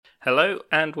Hello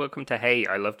and welcome to Hey,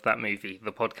 I Loved That Movie,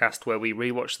 the podcast where we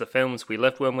rewatch the films we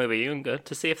loved when we were younger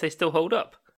to see if they still hold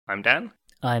up. I'm Dan.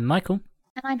 I'm Michael.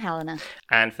 And I'm Helena.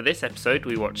 And for this episode,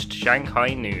 we watched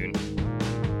Shanghai Noon.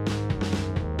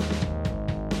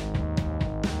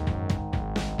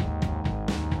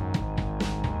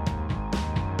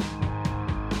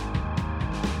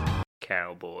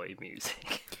 Cowboy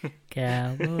music.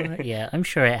 Cowboy. Yeah, I'm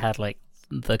sure it had like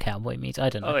the cowboy music. I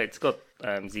don't know. Oh, it's got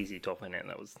ZZ Top in it.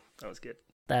 That was good.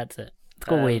 That's it. It's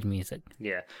got weird music.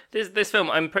 Yeah, this film.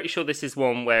 I'm pretty sure this is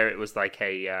one where it was like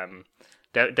a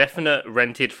definite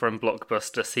rented from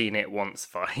Blockbuster, seen it once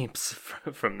vibes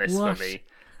from this What? for me.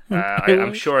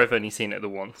 I'm sure I've only seen it the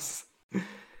once.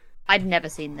 I'd never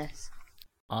seen this.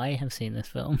 I have seen this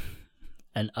film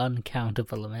an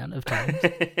uncountable amount of times.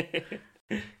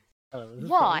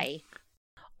 Why?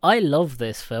 I love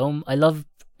this film. I love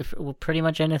pretty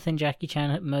much anything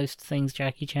most things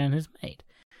Jackie Chan has made.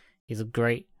 He's a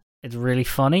great. It's really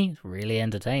funny. It's really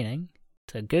entertaining.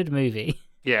 It's a good movie.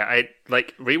 Yeah, I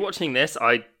like rewatching this.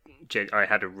 I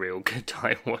had a real good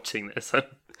time watching this. I'm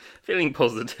feeling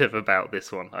positive about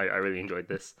this one. I really enjoyed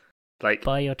this. Like,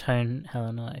 By your tone,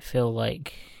 Helena, I feel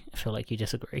like you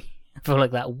disagree. I feel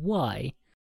like that why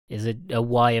is a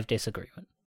why of disagreement.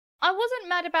 I wasn't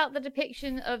mad about the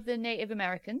depiction of the Native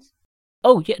Americans.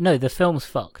 Oh yeah, no, the film's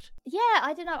fucked. Yeah,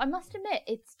 I don't know. I must admit,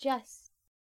 it's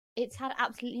had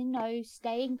absolutely no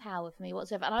staying power for me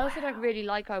whatsoever. And I also don't really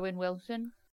like Owen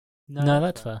Wilson. No,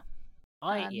 that's fair.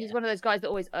 He's one of those guys that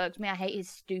always irks me. I hate his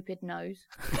stupid nose.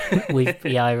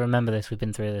 I remember this. We've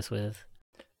been through this with.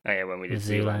 oh yeah, when we did With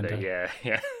Zoolander. Zoolander.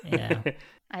 Yeah. Yeah.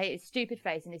 I hate his stupid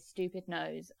face and his stupid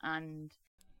nose. And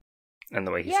And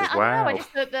the way he yeah, says, I "Wow." don't know. I just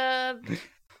thought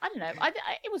I don't know.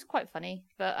 It was quite funny,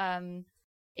 but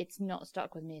it's not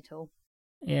stuck with me at all.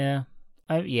 Yeah.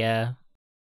 I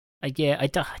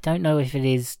don't know if it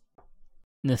is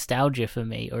nostalgia for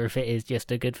me or if it is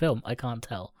just a good film. I can't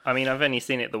tell. I mean, I've only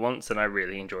seen it the once, and I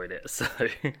really enjoyed it. So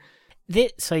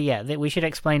We should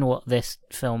explain what this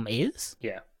film is.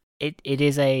 yeah. It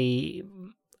is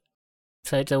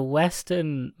it's a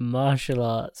Western martial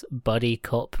arts buddy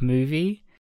cop movie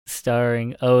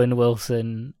starring Owen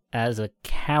Wilson as a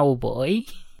cowboy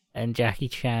and Jackie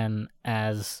Chan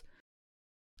as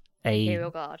Imperial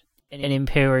Guard. an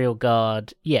Imperial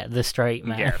Guard. Yeah, the straight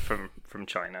man. Yeah, from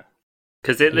China.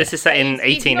 Because this is set in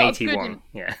He's not a good 1881.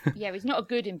 Yeah. Yeah, he's not a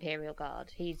good Imperial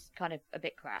Guard. He's kind of a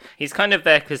bit crap. He's kind of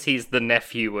there because he's the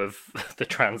nephew of the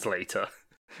translator,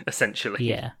 essentially.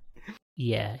 Yeah.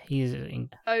 Yeah, he's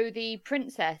Oh, the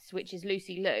princess, which is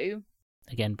Lucy Liu.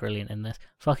 again brilliant in this.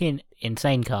 Fucking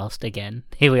insane cast again.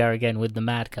 Here we are again with the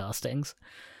mad castings.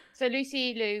 So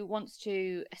Lucy Liu wants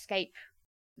to escape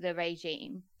the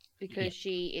regime because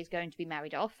she is going to be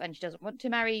married off, and she doesn't want to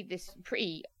marry this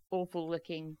pretty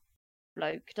awful-looking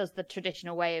bloke. Does the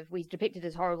traditional way of he's depicted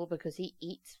as horrible because he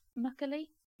eats muckily.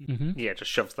 Mm-hmm. Yeah, just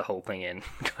shoves the whole thing in,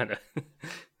 kind of.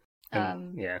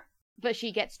 Yeah. But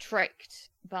she gets tricked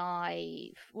by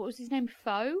what was his name?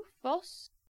 Foss.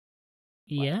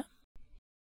 Yeah.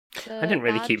 I didn't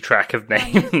really keep track of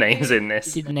names in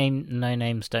this. No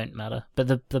names don't matter. But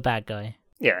the bad guy.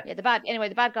 Yeah. Yeah, the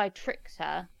bad guy tricks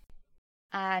her,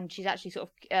 and she's actually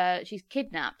she's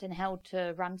kidnapped and held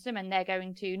to ransom, and they're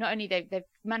going to not only they've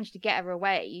managed to get her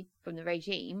away from the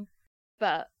regime,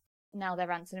 but now they're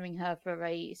ransoming her for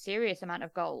a serious amount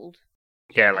of gold.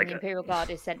 Yeah, And like the Imperial Guard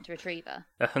is sent to retrieve her.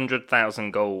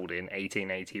 100,000 gold in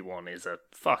 1881 is a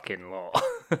fucking lot.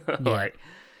 Like,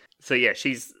 so yeah,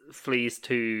 she's flees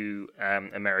to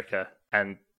America,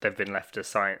 and they've been left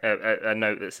a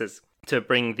note that says to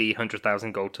bring the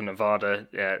 100,000 gold to Nevada,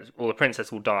 or the princess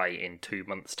will die in 2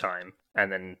 months' time.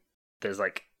 And then there's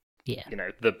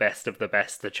the best of the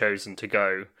best, the chosen to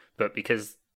go. But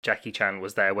because Jackie Chan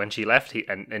was there when she left,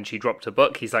 and she dropped a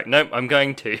book, he's like, nope, I'm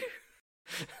going to.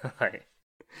 Like,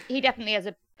 He definitely has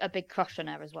a big crush on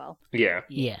her as well. yeah.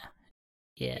 Yeah.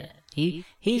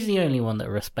 He's the only one that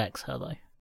respects her though.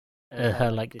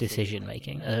 Her decision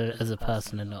making as a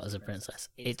person and not as a princess.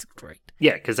 It's great.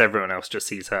 Yeah, because everyone else just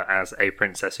sees her as a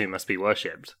princess who must be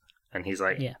worshipped, and he's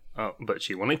like, Yeah. "Oh, but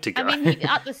she wanted to go." I mean,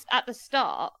 at the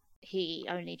start, he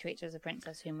only treats her as a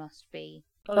princess who must be.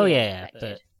 Oh yeah,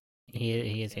 respected. but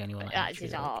he is the only one. That's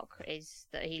his arc, is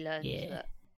that he learns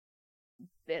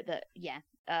that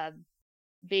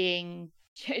being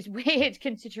it's weird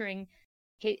considering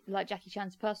like Jackie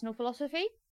Chan's personal philosophy,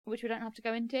 which we don't have to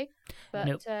go into, but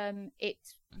Nope.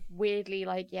 It's weirdly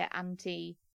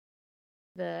anti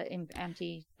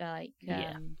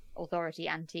authority,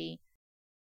 anti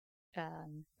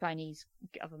Chinese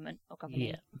government or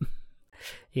government.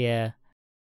 Yeah.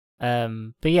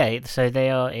 But yeah, so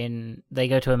they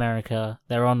go to America.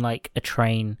 They're on like a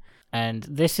train, and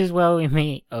this is where we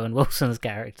meet Owen Wilson's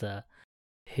character,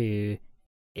 who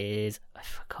is, I've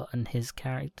forgotten his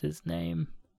character's name.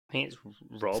 I think it's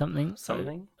Rob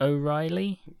something.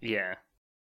 O'Reilly. Yeah.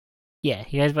 Yeah,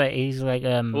 he goes by. He's like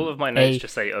All of my notes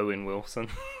just say Owen Wilson.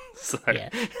 So yeah,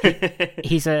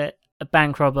 he's a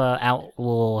bank robber,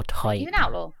 outlaw type. He's an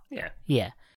outlaw. Yeah.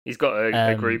 He's got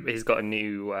a group. He's got a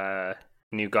new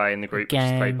guy in the group, which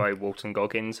is played by Walton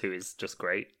Goggins, who is just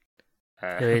great.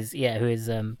 Who is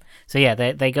so yeah,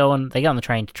 they go on the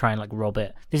train to try and like rob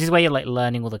it. This is where you're like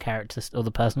learning all the characters, all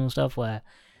the personal stuff, where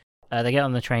they get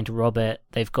on the train to rob it.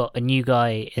 They've got a new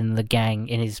guy in the gang,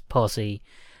 in his posse,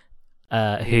 who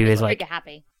is like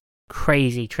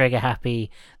crazy trigger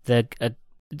happy.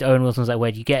 Owen Wilson's like,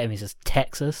 where do you get him? He says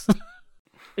Texas.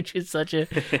 Which is such a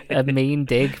mean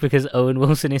dig, because Owen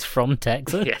Wilson is from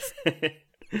Texas. Yes.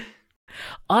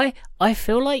 I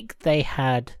feel like they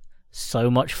had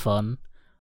so much fun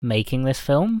making this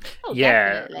film. Oh,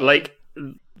 yeah, definitely. like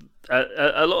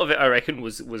a lot of it, I reckon,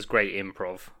 was great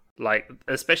improv. Like,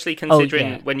 especially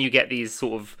considering when you get these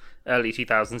sort of early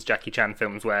 2000s Jackie Chan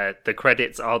films where the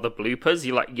credits are the bloopers,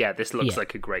 you're like, yeah, this looks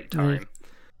like a great time.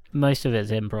 Most of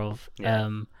it's improv. Yeah.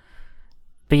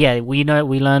 But yeah, we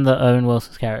learn that Owen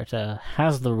Wilson's character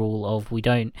has the rule of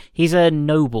he's a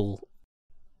noble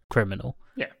criminal.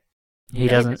 Yeah. He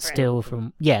doesn't steal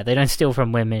from... Yeah, they don't steal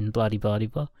from women, bloody blah.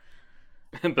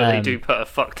 But they do put a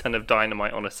fuck ton of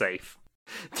dynamite on a safe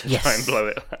to try and blow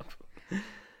it up.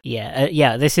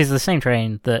 Yeah, this is the same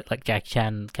train that like Jackie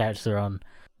Chan characters are on.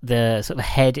 The sort of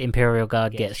head Imperial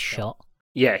Guard gets shot.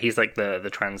 Yeah, he's like the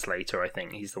translator, I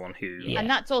think. He's the one who... And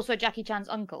that's also Jackie Chan's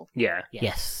uncle. Yeah.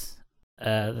 Yes.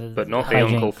 But not the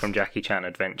uncle from Jackie Chan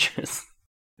Adventures.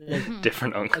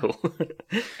 Different uncle.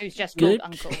 Who's just good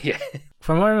called uncle. Yeah.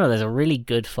 From what I remember, there's a really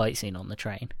good fight scene on the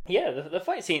train. Yeah, the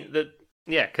fight scene...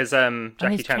 because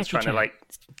Jackie Chan's trying to like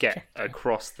get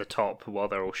across the top while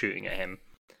they're all shooting at him.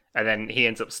 And then he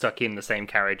ends up stuck in the same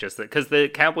carriage as because the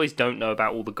cowboys don't know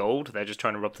about all the gold. They're just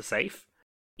trying to rob the safe.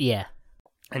 Yeah.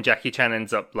 And Jackie Chan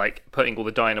ends up like putting all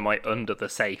the dynamite under the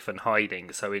safe and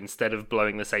hiding. So instead of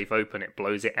blowing the safe open, it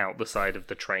blows it out the side of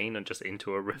the train and just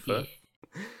into a river.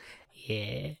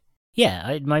 Yeah.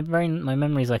 My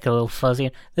memory's like a little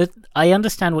fuzzy. I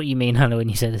understand what you mean, Hannah, when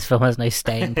you say this film has no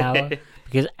staying power.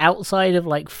 Because outside of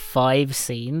like 5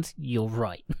 scenes, you're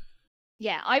right.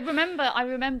 Yeah, I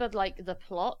remember like the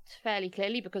plot fairly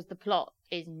clearly, because the plot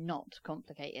is not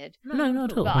complicated. No,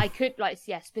 not at all. But I could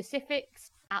specifics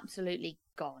absolutely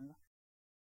gone.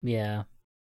 Yeah.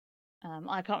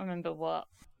 I can't remember what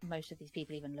most of these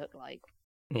people even look like.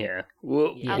 Yeah.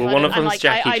 Well, Outside one of them's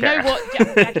Jackie I Chan. know what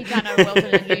Jackie Chan, Owen Wilson,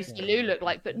 and Lucy Liu look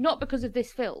like, but not because of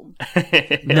this film.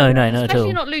 No, not at all.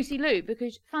 Especially not Lucy Liu,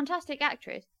 because fantastic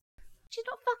actress. She's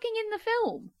not fucking in the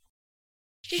film.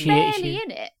 She's barely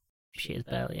in it. She is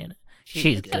barely in it.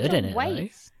 She's good in it, though.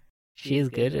 She is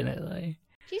good in it, though.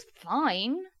 She's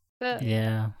fine, but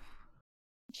yeah,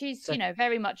 she's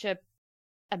very much a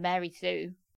Mary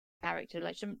Sue character.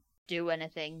 Like, she doesn't do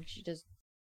anything. She just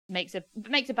makes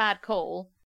a bad call,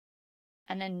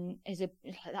 and then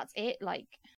that's it. Like,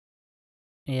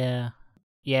 yeah,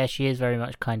 she is very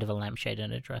much kind of a lampshade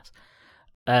in a dress.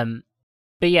 But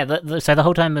yeah, so the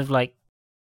whole time of like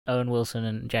Owen Wilson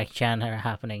and Jackie Chan are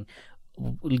happening,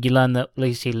 you learn that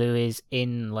Lucy Liu is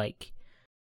in like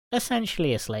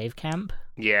essentially a slave camp.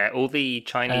 Yeah, all the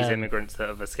Chinese immigrants that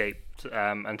have escaped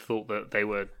and thought that they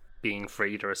were being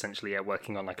freed are essentially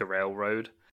working on like a railroad.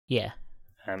 Yeah.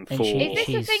 Is this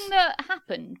a thing that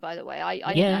happened, by the way?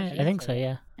 I think so.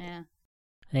 Yeah. Yeah.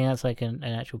 I think that's like an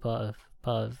actual part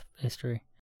of history.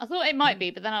 I thought it might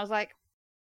be, but then I was like,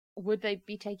 would they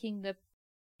be taking the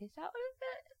piss out of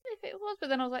it if it was? But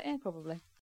then I was like, yeah, probably.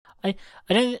 I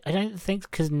don't think,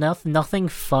 because nothing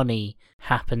funny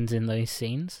happens in those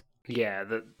scenes. Yeah,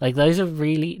 like those are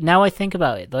really, now I think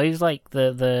about it, those like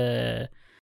the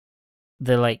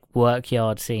like work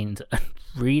yard scenes are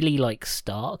really like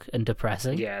stark and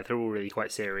depressing. Yeah, they're all really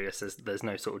quite serious. There's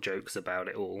no sort of jokes about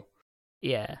it all.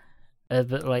 Yeah,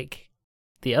 but like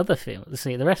the other film,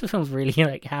 the rest of the film's really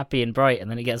like happy and bright,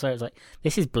 and then it gets where it's like,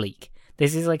 this is bleak.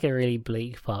 This is like a really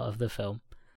bleak part of the film.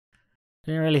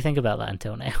 I didn't really think about that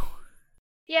until now.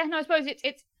 Yeah, no, I suppose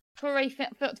it's for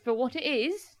what it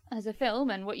is as a film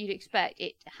and what you'd expect.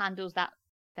 It handles that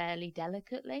fairly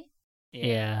delicately.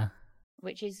 Yeah.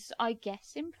 Which is, I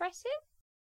guess, impressive,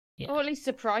 yeah. Or at least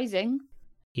surprising.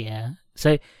 Yeah.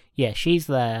 So yeah, she's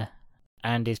there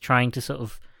and is trying to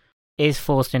is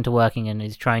forced into working and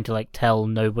is trying to like tell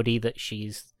nobody that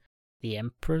she's the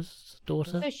Emperor's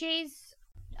daughter. So she's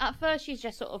at first she's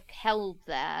just sort of held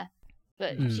there,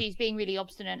 but Mm. she's being really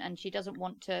obstinate and she doesn't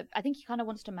want to. I think he kind of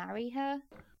wants to marry her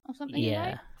or something. Yeah.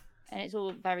 Right? And it's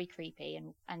all very creepy.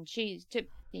 And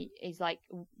he's like,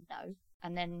 no.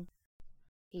 And then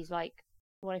he's like,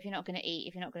 well, if you're not going to eat,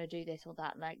 if you're not going to do this or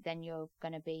that, like, then you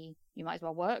might as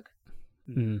well work.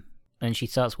 Mm. And she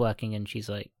starts working, and she's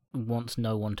like, wants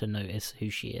no one to notice who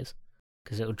she is,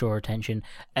 because it will draw attention.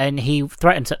 And he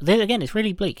threatens her. Then again, it's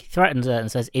really bleak. He threatens her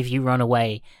and says, if you run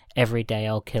away every day,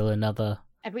 I'll kill another.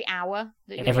 Every hour.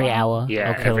 Every hour, Yeah,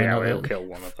 I'll kill every hour another. he'll kill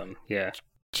one of them. Yeah.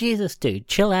 Jesus, dude,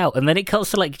 chill out. And then it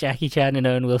cuts to like Jackie Chan and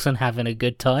Owen Wilson having a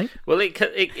good time. Well, it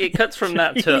cuts from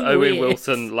that to really Owen weird.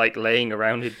 Wilson like laying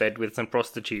around in bed with some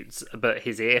prostitutes, but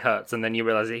his ear hurts, and then you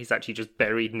realise that he's actually just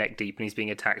buried neck deep and he's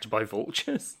being attacked by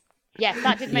vultures. Yes,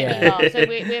 that did make me Yeah. laugh. So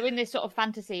we're in this sort of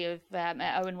fantasy of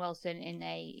Owen Wilson in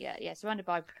surrounded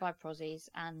by prozzies,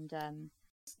 and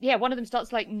one of them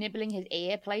starts like nibbling his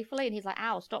ear playfully, and he's like,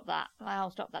 "Ow, stop that! Ow,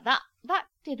 stop that!" That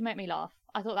did make me laugh.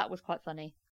 I thought that was quite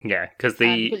funny Yeah, because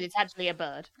because it's actually a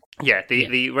bird.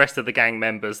 the rest of the gang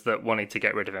members that wanted to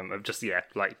get rid of him have just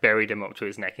like buried him up to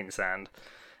his neck in sand.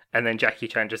 And then Jackie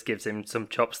Chan just gives him some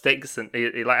chopsticks, and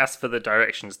he like asks for the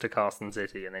directions to Carson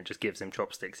City, and then just gives him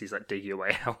chopsticks. He's like, dig your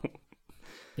way out.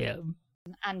 Yeah.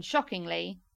 And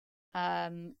shockingly,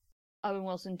 Owen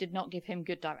Wilson did not give him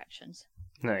good directions.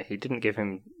 No, he didn't give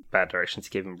him bad directions.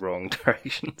 He gave him wrong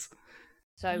directions.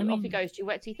 So I off mean- he goes to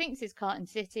what he thinks is Carton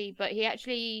City, but he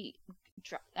actually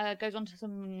goes on to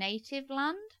some native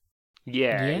land.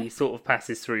 Yeah, Yeah. he sort of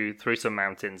passes through some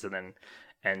mountains and then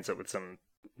ends up with some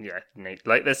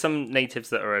like there's some natives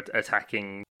that are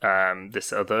attacking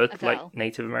this other A girl. like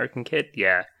Native American kid.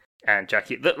 Yeah. And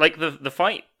Jackie, the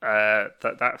fight,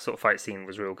 that sort of fight scene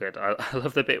was real good. I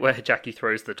love the bit where Jackie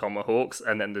throws the tomahawks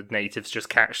and then the natives just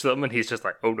catch them, and he's just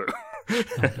like, "Oh no!"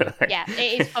 Yeah,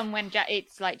 it is fun when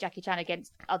it's like Jackie Chan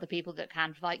against other people that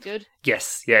can fight good.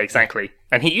 Yes, yeah, exactly.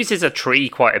 And he uses a tree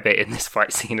quite a bit in this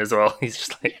fight scene as well. He's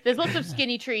just like, There's lots of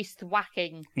skinny trees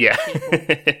whacking, yeah,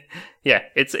 yeah.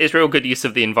 It's real good use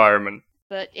of the environment.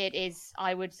 but it is,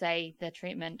 I would say, the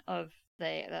treatment of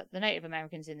the Native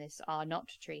Americans in this are not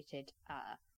treated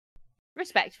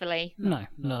respectfully No,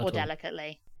 not or at all.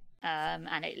 delicately, and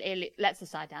it lets the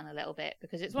side down a little bit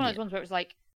because it's one of those ones where it's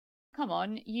like, come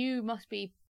on, you must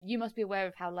be aware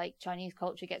of how like Chinese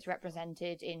culture gets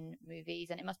represented in movies,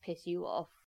 and it must piss you off,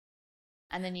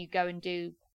 and then you go and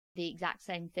do the exact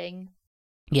same thing.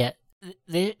 Yeah,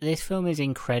 this film is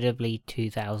incredibly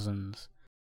 2000s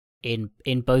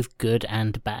in both good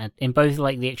and bad, in both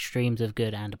like the extremes of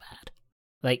good and bad.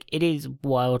 Like, it is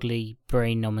wildly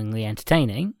brain-numbingly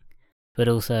entertaining, but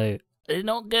also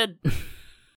not good.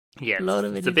 Yeah, A lot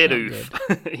of it's it a bit is oof.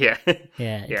 not Yeah,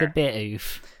 Yeah, it's Yeah. a bit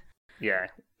oof. yeah.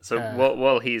 So Uh,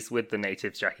 while he's with the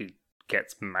natives, Jackie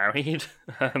gets married.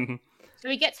 So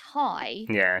he gets high.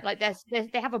 Yeah, Like they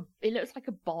have it looks like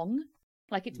a bong,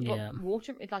 like it's got Yeah.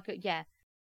 water. It's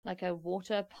like a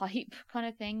water pipe kind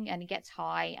of thing, and he gets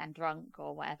high and drunk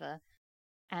or whatever,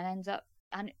 and ends up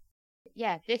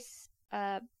this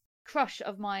crush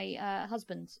of my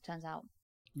husband's turns out.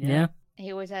 Yeah.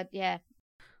 He always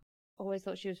always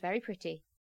thought she was very pretty.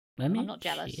 I mean, I'm not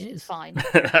jealous. she It's is. fine,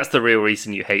 that's the real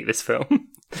reason you hate this film.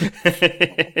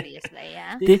 obviously.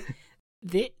 Yeah.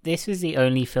 This was the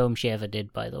only film she ever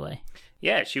did, by the way.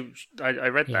 Yeah, I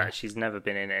read Yeah. that she's never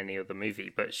been in any other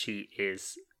movie, but she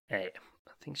is I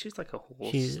think she's like a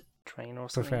horse She's trainer or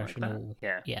something like professional. that.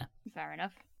 Yeah. Yeah. Fair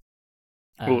enough.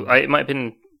 Um, Well, it might have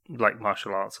been like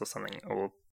martial arts or something,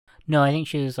 or no, I think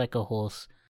she was like a horse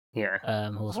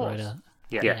Horse? rider.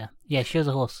 yeah. Yeah, she was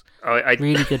a horse. I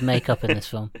Really good makeup in this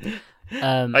film.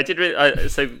 I did really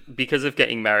so because of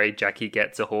getting married, Jackie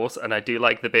gets a horse, and I do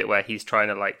like the bit where he's trying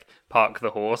to like park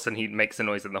the horse, and he makes a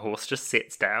noise, and the horse just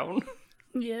sits down.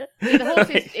 Yeah. Yeah, the horse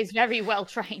is very well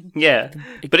trained. Yeah,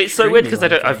 but it's so weird because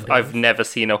Extremely I've well-trained never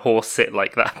seen a horse sit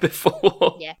like that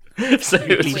before. Yeah. So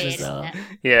it was Weird, just bizarre. isn't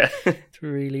it? yeah. It's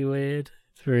really weird.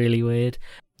 It's really weird.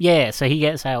 Yeah, so he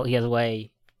gets out, he has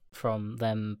away from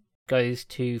them, goes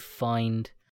to find...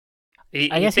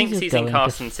 He I guess thinks he's he's just in going to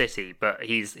Carson City, but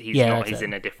he's Yeah, not. that's He's it.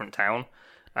 in a different town.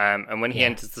 And when he Yeah.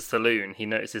 enters the saloon, he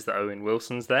notices that Owen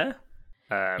Wilson's there.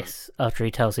 Yes, after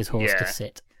he tells his horse to yeah.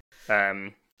 sit.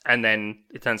 And then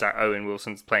it turns out Owen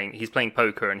Wilson's playing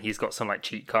poker, and he's got some like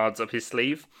cheat cards up his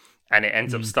sleeve, and it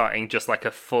ends up starting just like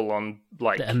a full-on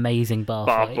like The amazing bar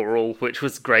bar fight. brawl, which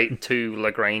was great. To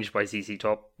Lagrange by ZZ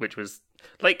Top, which was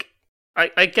like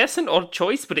I guess an odd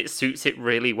choice, but it suits it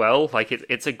really well. Like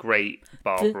it's a great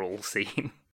bar The- brawl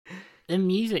scene. The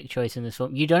music choice in this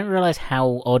film, you don't realise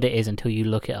how odd it is until you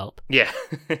look it up. Yeah.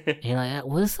 You're like,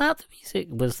 was that the music?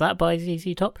 Was that by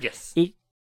ZZ Top? Yes.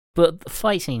 But the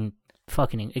fight scene,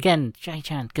 fucking again, Jackie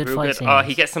Chan, good Real fight good. scenes. Oh,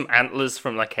 he gets some antlers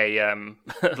from like a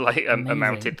like a Amazing.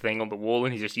 mounted thing on the wall,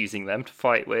 and he's just using them to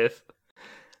fight with.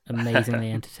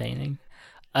 Amazingly entertaining.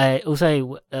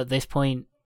 Also, at this point,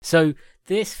 so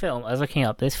this film, I was looking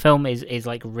up, this film is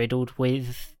like riddled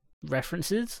with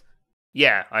references.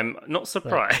 Yeah, I'm not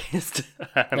surprised.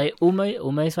 Like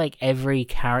almost like every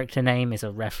character name is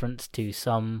a reference to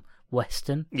some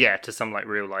Western, Yeah, to some like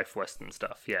real life Western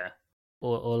stuff. Yeah.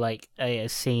 or like a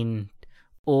scene,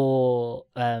 or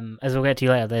as we'll get to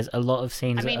later, there's a lot of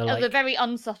scenes I mean, that are like the very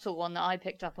unsubtle one that I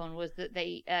picked up on was that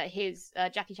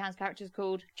Jackie Chan's character is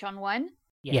called Chun Wen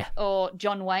yeah or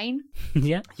John Wayne.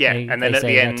 yeah Yeah, They- and then they at say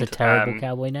the that's end, a terrible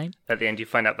cowboy name. At the end, you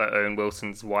find out that Owen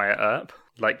Wilson's Wyatt Earp.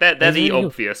 Like they're There's the really-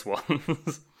 obvious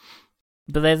ones.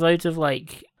 But there's loads of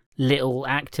like little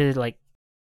actors, like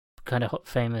kind of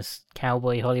famous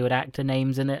cowboy Hollywood actor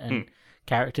names in it and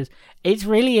characters. It's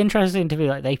really interesting to be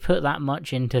like they put that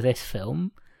much into this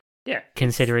film, Yeah,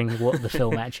 considering what the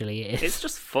film actually is. it's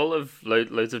just full of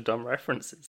loads of dumb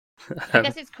references. I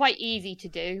guess it's quite easy to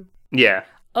do. Yeah,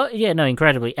 Oh yeah, no,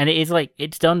 incredibly, and it is like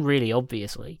it's done really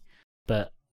obviously,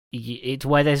 but it's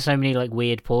why there's so many like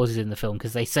weird pauses in the film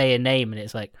because they say a name and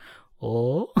it's like,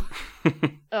 oh,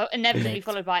 Inevitably Next.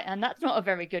 followed by, and that's not a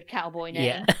very good cowboy name.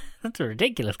 yeah, that's a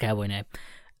ridiculous cowboy name,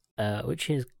 which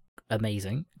is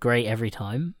amazing, great every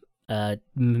time.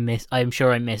 I'm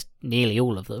sure I missed nearly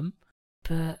all of them,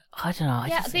 but I don't know. I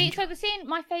Yeah, just so the scene,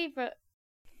 my favourite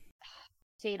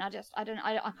scene, I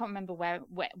can't remember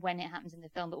when it happens in the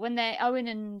film, but when Owen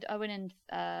and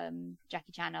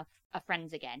Jackie Chan are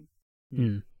friends again,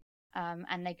 Hmm.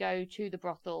 and they go to the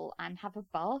brothel and have a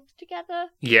bath together.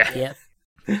 yeah, Yep.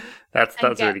 that's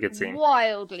and a get really good scene.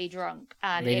 Wildly drunk,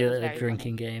 and They it do was a very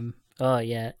drinking funny. game. Oh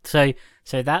yeah. So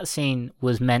that scene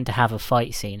was meant to have a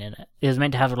fight scene in it. It was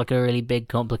meant to have like a really big,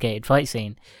 complicated fight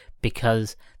scene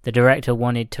because the director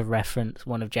wanted to reference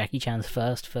one of Jackie Chan's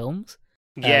first films.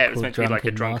 Yeah, it was called meant to be like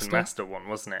a Drunken Drunken Master. Master one,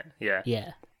 wasn't it? Yeah.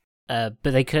 Yeah. But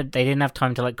they didn't have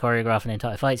time to like choreograph an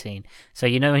entire fight scene. So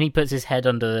you know when he puts his head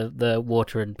under the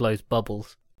water and blows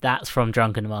bubbles, that's from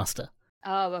Drunken Master.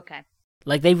 Oh, okay.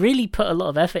 Like they really put a lot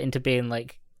of effort into being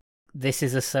like, this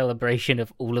is a celebration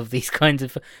of all of these kinds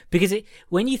of, because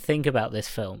when you think about this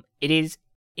film, it is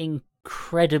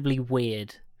incredibly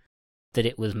weird that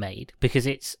it was made because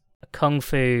it's a kung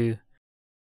fu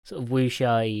sort of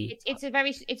wuxia. It's a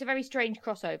very strange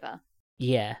crossover.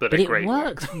 Yeah, But but a it great one.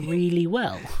 works really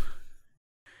well.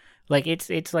 Like it's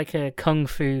like a kung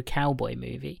fu cowboy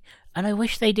movie, and I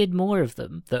wish they did more of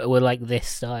them that were like this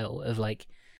style of like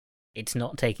it's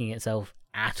not taking itself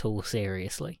at all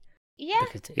seriously. Yeah.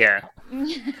 Because it's Yeah.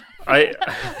 not.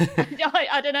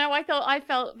 I don't know. I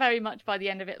felt very much by the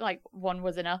end of it like one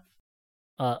was enough.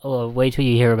 Or wait till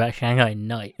you hear about Shanghai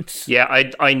Nights. Yeah,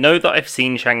 I know that I've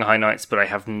seen Shanghai Nights, but I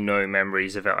have no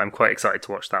memories of it. I'm quite excited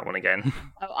to watch that one again.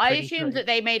 Oh, I Pretty assumed great. that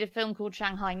they made a film called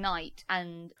Shanghai Night,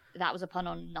 and that was a pun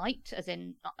on night, as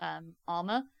in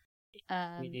armor.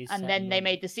 It is set And then in they London.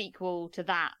 made the sequel to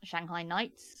that, Shanghai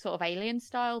Nights, sort of alien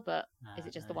style. But is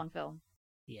it just the no. one film?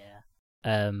 Yeah.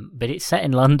 But it's set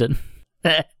in London.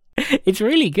 It's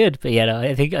really good, but yeah, no,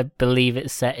 I believe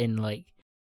it's set in like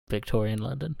Victorian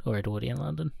London or Edwardian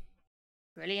London.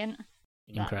 Brilliant.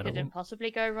 Incredible. That couldn't possibly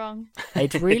go wrong.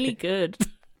 It's really good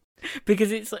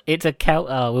because it's a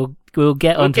cow. We'll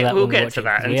get onto that. We'll when we get watch to it,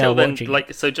 that. 'cause we Until are then, watching it.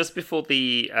 like, so just before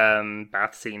the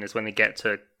bath scene is when they get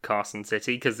to Carson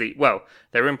City, because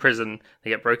they're in prison. They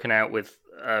get broken out with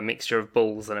a mixture of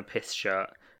balls and a piss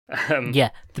shirt.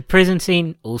 Yeah, the prison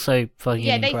scene also fucking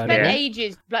Yeah, they incredible. spent Yeah.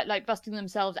 ages like busting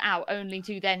themselves out, only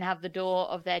to then have the door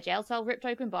of their jail cell ripped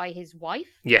open by his wife.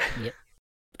 Yeah.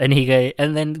 And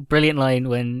then brilliant line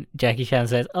when Jackie Chan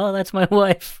says, "Oh, that's my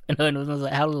wife," and Owen was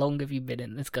like, "How long have you been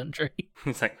in this country?"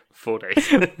 It's like 4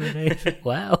 days.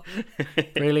 Wow,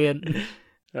 brilliant.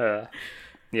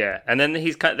 Yeah, and then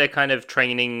they're kind of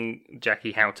training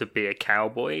Jackie how to be a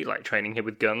cowboy, like training him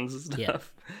with guns and Yeah.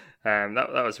 stuff. That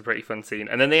was a pretty fun scene.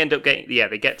 And then they end up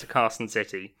they get to Carson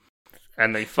City,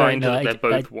 and they find no, that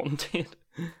they're I- both wanted.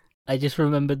 I just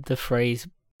remembered the phrase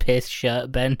 "piss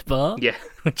shirt bent bar," Yeah,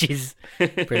 which is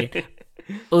brilliant.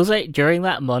 Also, during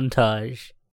that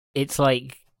montage, it's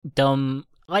like dumb.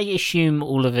 I assume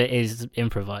all of it is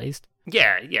improvised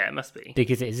yeah, it must be.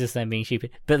 because it's just them being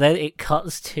stupid. But then it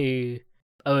cuts to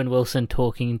Owen Wilson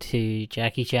talking to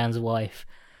Jackie Chan's wife,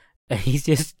 and he's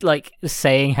just like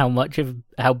saying how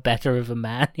better of a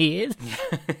man he is.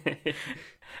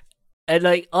 And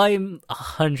like, I'm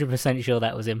 100% sure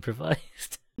that was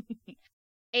improvised.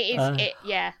 It is. Uh.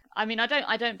 Yeah. I mean, I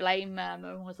don't blame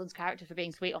Owen Wilson's character for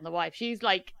being sweet on the wife. She's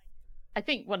like I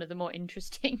think, one of the more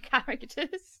interesting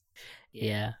characters.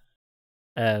 Yeah.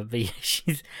 But yeah,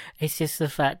 it's just the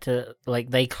fact that, like,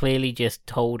 they clearly just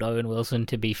told Owen Wilson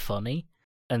to be funny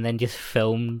and then just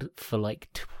filmed for, like,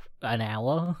 an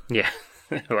hour. Yeah.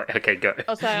 Right, okay, go.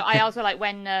 Also, I also like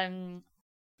when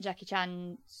Jackie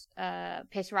Chan's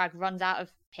piss rag runs out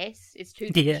of piss.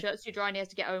 The shirt's too dry and he has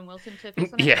to get Owen Wilson to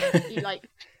piss on it. Yeah. And he, like,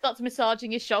 starts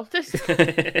massaging his shoulders.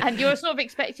 And you're sort of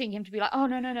expecting him to be like, oh,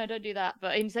 no, don't do that.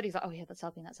 But instead he's like, oh, yeah, that's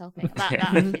helping. That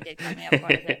actually did cut me up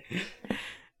quite a bit.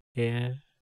 Yeah.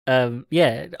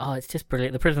 Yeah. Oh, it's just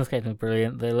brilliant. The prison escape is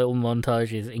brilliant. The little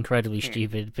montage is incredibly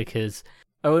stupid because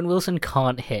Owen Wilson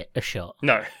can't hit a shot.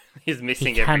 No, he's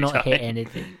missing he every time. Cannot hit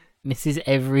anything. Misses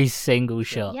every single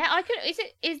shot. Yeah, I could.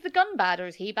 Is the gun bad or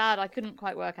is he bad? I couldn't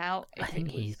quite work out. I think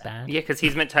he's bad. Yeah, because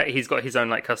he's got his own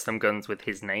like custom guns with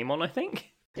his name on. I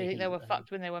think. Do you think they were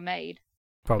fucked when they were made?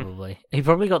 Probably. He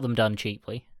probably got them done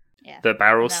cheaply. Yeah. The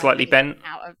barrel's slightly bent.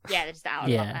 They're just out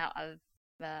of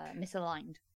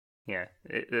misaligned. Yeah,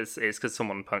 it's because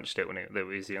someone punched it when it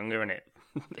was younger and it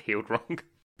healed wrong.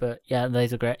 But yeah,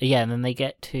 those are great. Yeah, and then they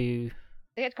get to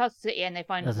Kansas City and they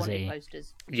find wanted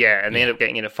posters. Yeah, and they end up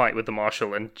getting in a fight with the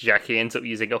marshal, and Jackie ends up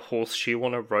using a horseshoe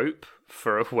on a rope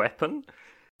for a weapon.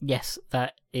 Yes,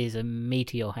 that is a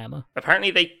meteor hammer. Apparently,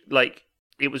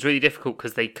 it was really difficult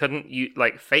because they couldn't use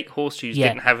fake horseshoes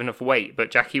didn't have enough weight.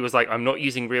 But Jackie was like, "I'm not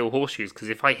using real horseshoes because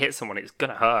if I hit someone, it's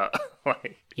gonna hurt."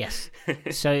 Yes.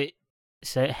 So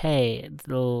hey,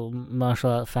 little martial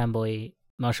art film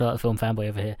fanboy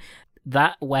over here.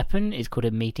 That weapon is called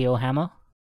a meteor hammer.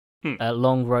 A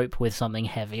long rope with something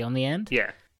heavy on the end. Yeah.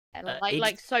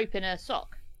 Like soap in a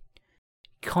sock.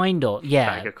 Kind of,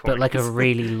 yeah, but like a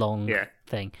really long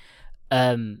thing.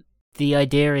 The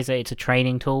idea is that it's a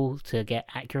training tool to get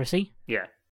accuracy. Yeah.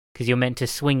 Because you're meant to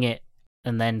swing it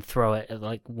and then throw it at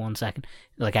like 1 second,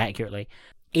 like accurately.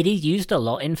 It is used a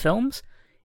lot in films.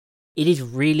 It is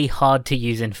really hard to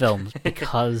use in films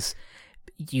because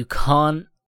you can't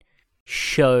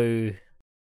use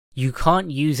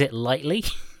it lightly.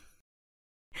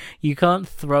 You can't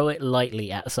throw it lightly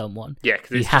at someone. Yeah,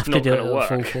 because you have to do it at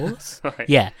full force.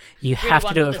 Yeah, you have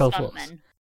to do it at full force.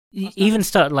 Even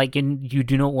start you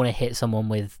do not want to hit someone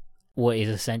with what is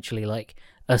essentially like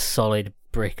a solid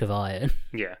brick of iron.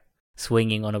 Yeah,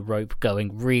 swinging on a rope,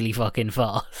 going really fucking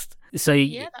fast. So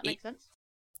yeah, that makes sense.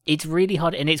 It's really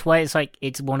hard, and it's why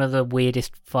it's one of the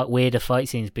weirder fight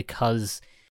scenes because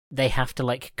they have to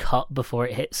like cut before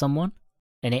it hits someone,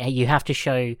 and you have to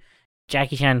show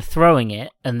Jackie Chan throwing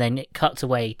it, and then it cuts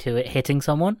away to it hitting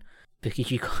someone because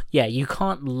you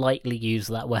can't lightly use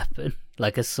that weapon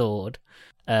like a sword.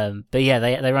 But yeah,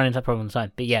 they run into that problem all the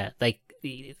time. But yeah,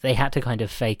 they had to kind of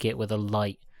fake it with a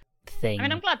light thing. I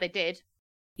mean, I'm glad they did.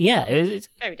 Yeah, it's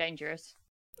very dangerous.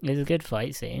 It was a good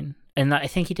fight scene, and I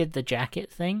think he did the jacket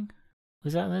thing.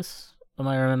 Was that this? Am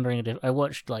I remembering it? I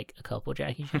watched like a couple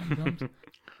Jackie Chan films.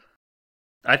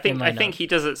 I think he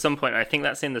does at some point. I think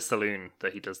that's in the saloon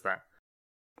that he does that.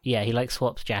 Yeah, he like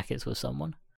swaps jackets with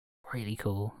someone. Really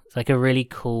cool. It's like a really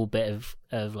cool bit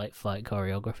of like fight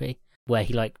choreography where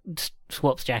he like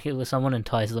swaps jackets with someone and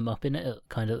ties them up in it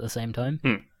kind of at the same time.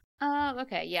 Oh,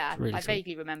 okay, yeah. Really I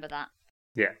vaguely remember that.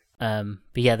 Yeah.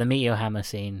 But yeah, the meteor hammer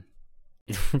scene,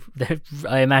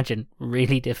 I imagine,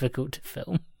 really difficult to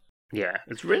film. Yeah,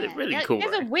 it's really cool.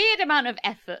 There's a weird amount of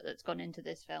effort that's gone into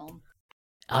this film.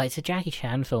 Oh, it's a Jackie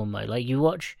Chan film though. Like you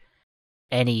watch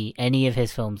any of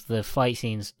his films, the fight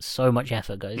scenes, so much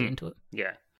effort goes into it.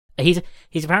 Yeah. He's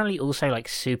apparently also like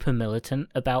super militant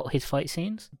about his fight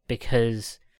scenes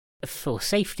because for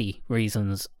safety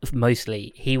reasons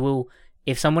mostly, he will,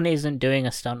 if someone isn't doing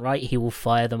a stunt right, he will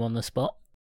fire them on the spot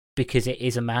because it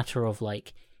is a matter of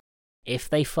like if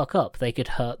they fuck up, they could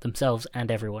hurt themselves and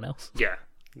everyone else. Yeah.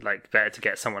 Like better to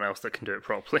get someone else that can do it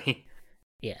properly.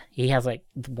 Yeah, he has like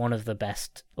one of the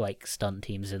best like stunt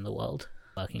teams in the world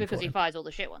working because for he him. fires all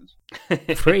the shit ones.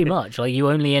 Pretty much, like you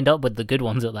only end up with the good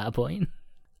ones at that point.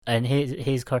 And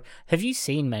his car. Have you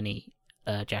seen many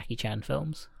Jackie Chan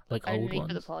films, like Only old ones?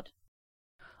 for the pod.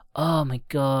 Oh my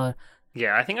god!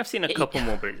 Yeah, I think I've seen a couple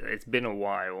more, but it's been a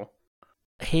while.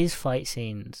 His fight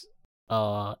scenes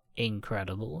are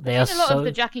incredible. They I've are seen a lot so. of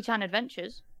the Jackie Chan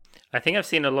adventures. I think I've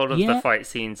seen a lot of the fight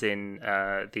scenes in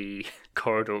the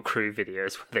Corridor Crew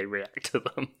videos where they react to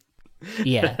them.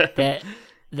 Yeah,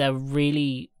 they're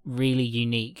really, really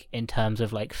unique in terms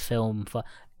of like film.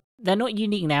 They're not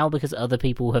unique now because other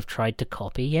people have tried to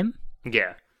copy him.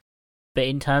 Yeah, but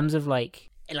in terms of like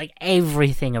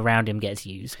everything around him gets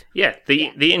used. Yeah,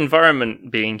 the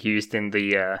environment being used in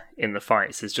the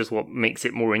fights is just what makes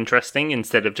it more interesting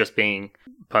instead of just being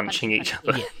punching each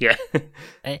other. punchy. Yeah. He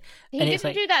And it's didn't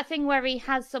like- do that thing where he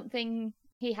has something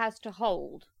he has to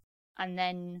hold, and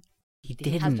then He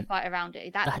he has to didn't. fight around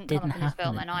it. That, That didn't come up in didn't this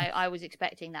film, happen. and I was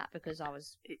expecting that because I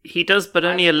was. He does, but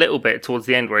only a little bit towards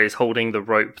the end, where he's holding the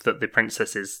rope that the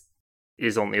princess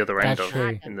is on the other end That's of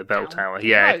true. in the bell Down tower. the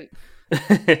Yeah, rope.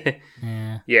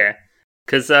 Yeah. yeah,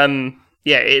 because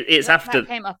it's That after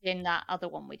came up in that other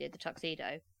one we did, the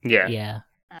tuxedo. yeah, Yeah.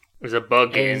 there's a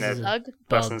bug It in is a Bug,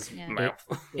 person's Yeah.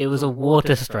 mouth. It was a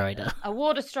water strider. a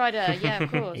water strider. Yeah,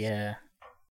 of course. Yeah.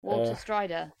 Water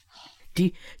strider.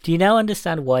 Do you now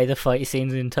understand why the fight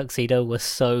scenes in Tuxedo were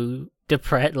so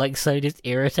depressed, like so just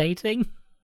irritating?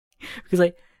 Because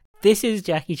like this is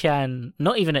Jackie Chan,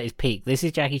 not even at his peak. This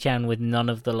is Jackie Chan with none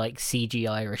of the like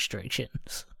CGI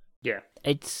restrictions. Yeah,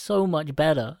 It's so much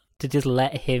better to just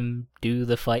let him do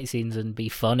the fight scenes and be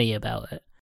funny about it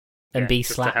and yeah, be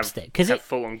just to have- slapstick because have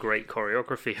full on great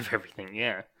choreography of everything.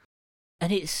 Yeah,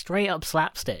 and it's straight up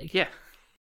slapstick. yeah,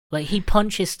 Like he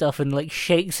punches stuff and like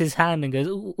shakes his hand and goes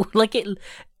ooh, like it.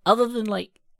 Other than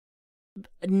like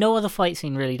no other fight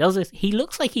scene really does this. He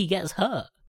looks like he gets hurt.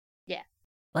 Yeah.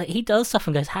 Like he does stuff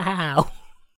and goes how.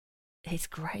 It's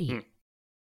great. Hmm.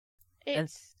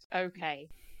 It's okay.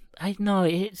 I know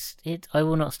it's. I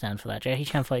will not stand for that. Jackie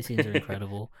Chan fight scenes are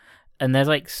incredible, and there's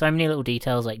like so many little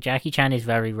details. Like Jackie Chan is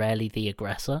very rarely the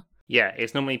aggressor. yeah.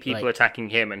 It's normally people Like- attacking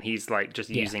him, and he's like just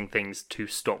Yeah. using things to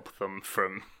stop them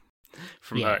from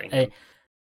Yeah, hurting him.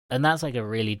 and that's like a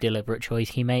really deliberate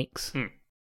choice he makes Hmm.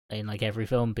 in like every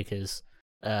film because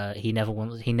he never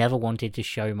wanted to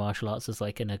show martial arts as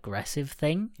like an aggressive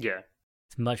thing. Yeah,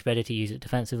 It's much better to use it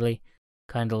defensively.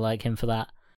 Kind of like him for that.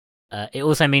 It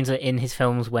also means that in his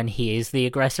films, when he is the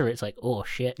aggressor, it's like oh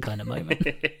shit kind of moment.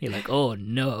 You're like oh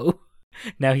no,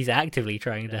 now he's actively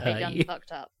trying to They hurt done you.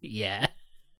 fucked up. Yeah,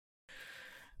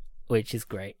 which is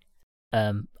great.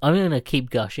 I'm gonna keep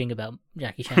gushing about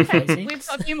Jackie Chan fight scenes. We've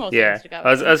got a few more yeah. scenes to go.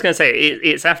 I was going to say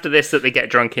it's after this that they get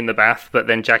drunk in the bath, but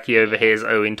then Jackie overhears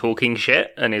Owen talking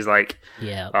shit and is like,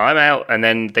 Yeah, I'm out, and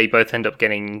then they both end up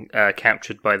getting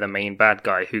captured by the main bad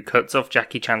guy who cuts off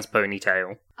Jackie Chan's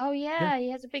ponytail. Oh yeah,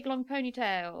 he has a big long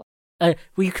ponytail.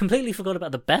 we completely forgot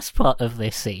about the best part of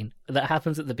this scene that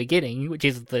happens at the beginning, which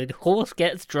is the horse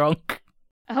gets drunk.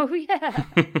 Oh yeah.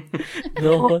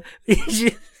 It's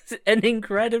just an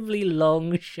incredibly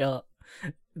long shot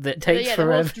that So, takes yeah, the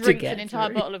forever horse to drinks get an entire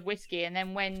through. bottle of whiskey, and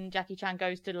then when Jackie Chan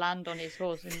goes to land on his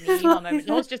horse in the Yeehaw moment,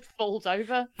 the horse just falls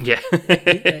over. Yeah.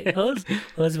 Like, horse,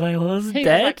 was my horse He's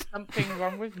dead? like, something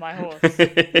wrong with my horse.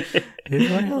 Is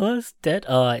my horse dead?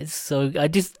 Oh, it's so.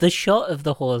 The shot of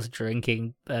the horse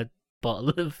drinking a bottle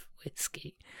of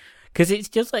whiskey, because it's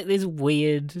just like this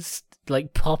weird,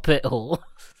 like puppet horse.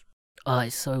 Oh,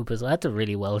 it's so bizarre. That's a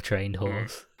really well trained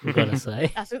horse. I've got to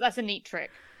say, That's a neat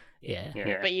trick, yeah.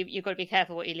 Yeah. but you've got to be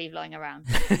careful what you leave lying around.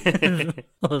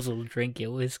 Horse will drink your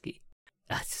whiskey.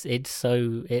 It's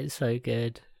so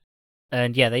good.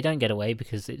 And yeah, they don't get away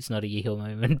because it's not a Yeehaw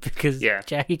moment because Yeah.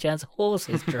 Jackie Chan's horse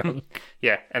is drunk.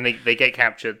 Yeah, and they get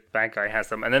captured. Bad guy has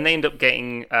them, and then they end up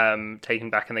getting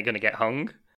taken back, and they're going to get hung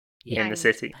in the Hanged.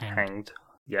 city. Hanged. Hanged.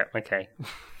 Yeah. Okay.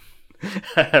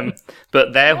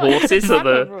 But their What? horses are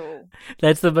Grammar the. rule.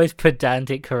 That's the most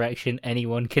pedantic correction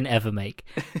anyone can ever make.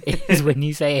 Is when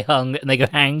you say hung and they go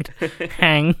hanged,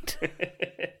 hanged.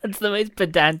 That's the most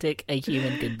pedantic a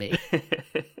human can be.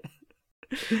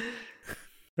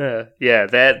 Yeah,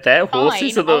 their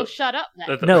horses Fine, are I'll the. shut up then.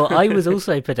 are the- No, I was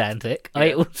also pedantic. I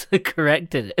Yeah. also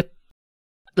corrected him.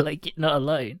 Like, you're not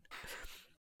alone.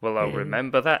 Well, I'll Yeah.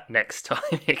 remember that next time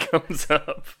it comes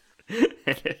up.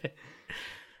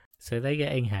 So they're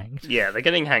getting hanged. Yeah, they're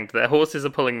getting hanged. Their horses are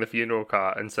pulling the funeral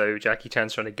cart, and so Jackie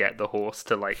Chan's trying to get the horse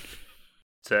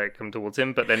to come towards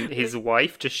him, but then his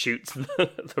wife just shoots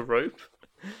the rope.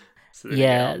 So they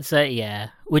Yeah, get so yeah.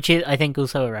 Which is, I think,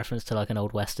 also a reference to like an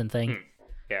old Western thing.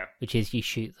 Yeah. Which is you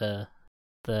shoot the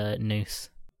noose.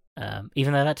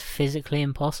 Even though that's physically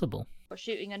impossible. Or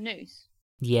shooting a noose.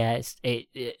 Yeah,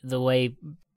 it the way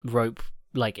rope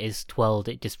like is twirled,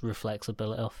 it just reflects a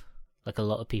bullet off. Like a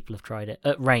lot of people have tried it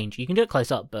at range. You can do it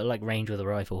close up, but like range with a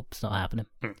rifle, it's not happening.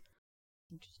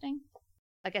 Interesting.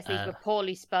 I guess these Uh, were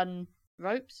poorly spun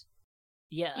ropes.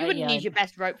 Yeah, You wouldn't use your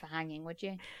best rope for hanging, would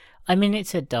you? I mean,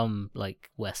 it's a dumb like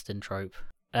Western trope.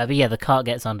 But yeah, the cart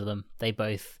gets under them. They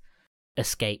both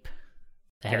escape.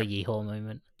 They have a yeehaw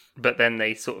moment. But then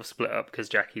they sort of split up because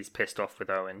Jackie's pissed off with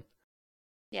Owen.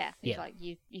 Yeah. He's Yeah. like,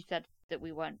 you said that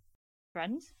we weren't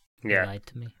friends. They Yeah. lied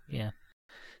to me. Yeah.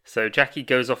 So Jackie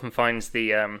goes off and finds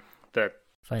the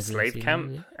Finds slave Lucy.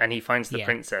 camp, and he finds the Yeah.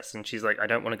 princess, and she's like, I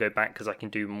don't want to go back because I can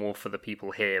do more for the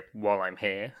people here while I'm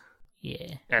here.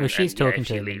 Yeah. And, Well, she's talking if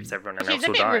to she him. leaves, everyone She's else a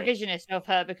will bit die. revisionist of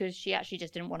her because she actually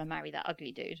just didn't want to marry that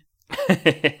ugly dude.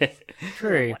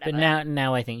 True, but Whatever.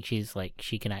 now I think she's like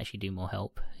she can actually do more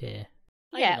help. Yeah.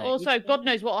 I Yeah, don't know, also, it's- God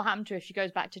knows what will happen to her if she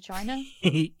goes back to China.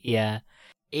 Yeah.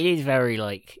 It is very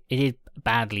like it is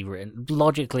badly written.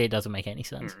 Logically, it doesn't make any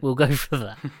sense. We'll go for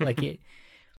that. Like it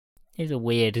is a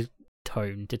weird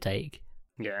tone to take.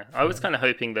 Yeah, I was kind of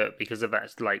hoping that because of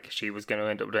that, like, she was going to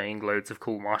end up doing loads of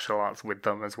cool martial arts with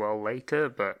them as well later,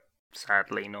 but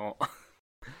sadly not.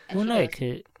 And Well, she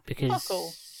no, goes, because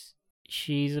cool.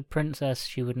 she's a princess.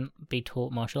 She wouldn't be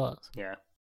taught martial arts. Yeah.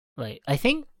 Like I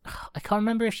think I can't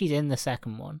remember if she's in the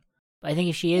second one, but I think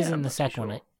if she is Yeah, in I'm the not too second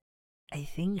one, sure. I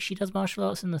think she does martial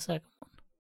arts in the second one.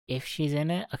 If she's in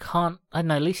it, I don't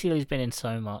know. Lucy Liu's been in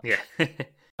so much. Yeah.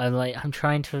 I'm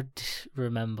trying to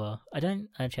remember. I don't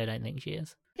think she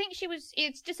is. I think she was.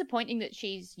 It's disappointing that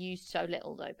she's used so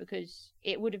little, though, because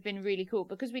it would have been really cool.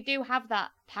 Because we do have that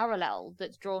parallel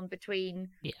that's drawn between,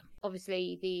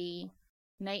 obviously, the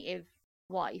native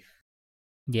wife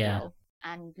Yeah. girl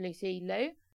and Lucy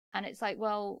Liu. And it's like,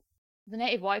 well, the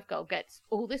native wife girl gets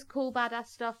all this cool badass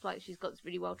stuff. Like, she's got this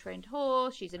really well trained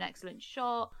horse. She's an excellent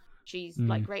shot. She's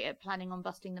like great at planning on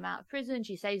busting them out of prison.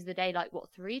 She saves the day like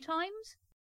 3 times.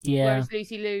 Yeah. Whereas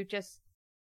Lucy Liu just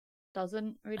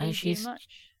doesn't really do she's- much.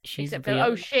 she's Except the for,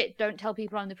 other- oh shit, don't tell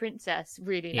people I'm the princess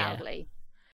really Yeah. loudly.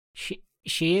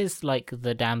 She is like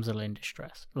the damsel in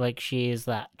distress. Like she is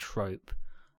that trope,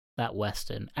 that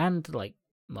Western and like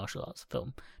martial arts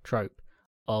film trope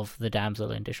of the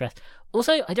damsel in distress.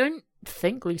 Also, I don't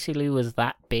think Lucy Liu was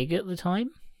that big at the time.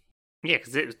 Yeah,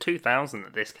 because it was 2000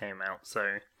 that this came out,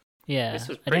 so Yeah, this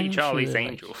was I don't think she pre-Charlie's was, like-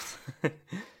 Angels.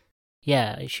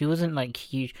 Yeah, she wasn't like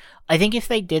huge. I think if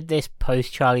they did this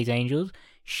post Charlie's Angels,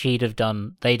 they'd have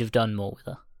done more with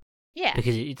her Yeah,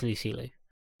 because it's Lucy Liu.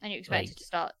 and you expect like- her to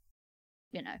start,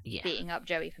 Yeah. beating up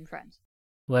Joey from Friends.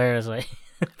 Whereas like,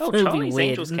 Oh, it would be Charlie's weird,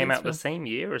 Angels isn't came it, out the Phil? same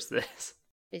year as this.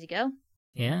 Busy girl.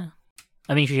 Yeah,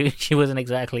 I mean she wasn't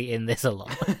exactly in this a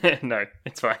lot. No,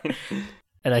 it's fine.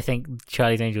 And I think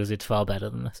Charlie's Angels is far better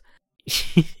than this.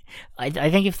 I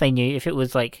think if it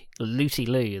was like Lucy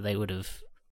Liu, they would have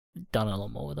done a lot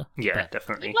more with her. Yeah, But,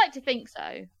 definitely. You'd like to think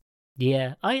so.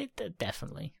 yeah,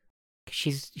 definitely.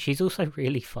 She's also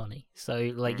really funny.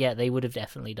 So like, yeah, they would have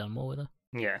definitely done more with her.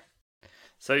 Yeah.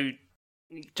 So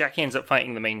Jackie ends up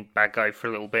fighting the main bad guy for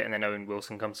a little bit, and then Owen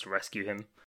Wilson comes to rescue him.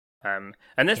 And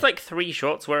there's like 3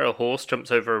 shots where a horse jumps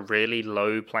over a really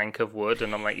low plank of wood,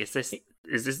 and I'm like, is this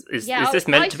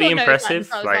meant to be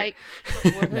impressive? I was Like,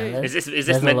 woohoo. No, is this there's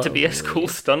a meant lot to be of a cool weird-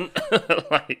 stunt?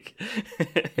 Like,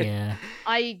 Yeah.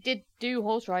 I did do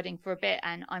horse riding for a bit,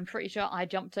 and I'm pretty sure I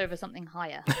jumped over something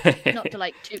higher. Not to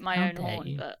like toot my How own dare horn,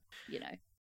 you. but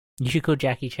You should call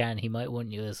Jackie Chan. He might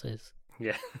want you as his.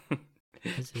 Yeah.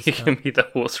 This is You can be the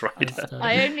horse rider. stunt.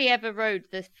 I only ever rode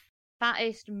the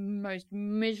fattest, most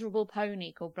miserable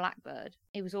pony called Blackbird.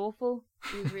 It was awful.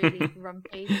 He was really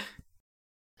grumpy.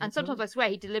 And sometimes I swear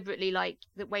he deliberately, like,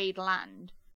 the way he'd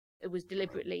land, it was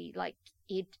deliberately, like,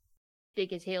 he'd dig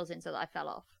his heels in so that I fell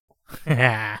off.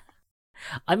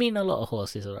 I mean, a lot of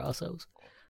horses are assholes.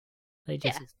 They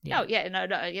Yeah. just Oh, yeah, no,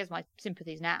 he has my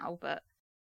sympathies now, but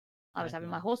I was having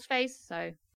my horse face,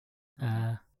 so...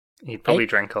 He probably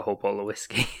drank a whole bottle of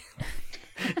whiskey.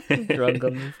 drunk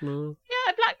on the floor.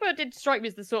 Yeah, Blackbird did strike me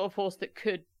as the sort of horse that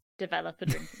could develop a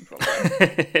drinking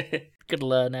problem. Could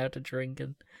learn how to drink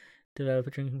and develop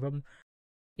a drinking problem.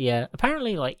 Yeah,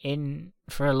 apparently, like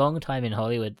for a long time in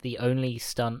Hollywood, the only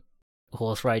stunt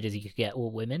horse riders you could get were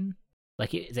women.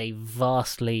 Like it's a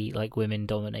vastly like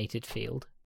women-dominated field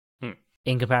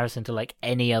in comparison to like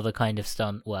any other kind of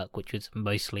stunt work, which was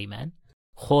mostly men.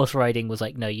 Horse riding was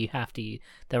like, no, you have to.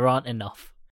 There aren't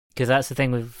enough. Because that's the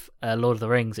thing with Lord of the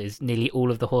Rings is nearly all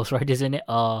of the horse riders in it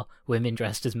are women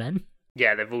dressed as men.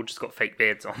 Yeah, they've all just got fake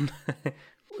beards on.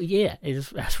 Yeah,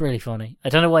 that's really funny. I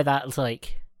don't know why that's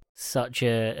like such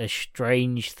a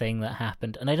strange thing that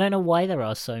happened, and I don't know why there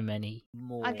are so many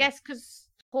more. I guess because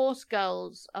horse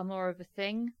girls are more of a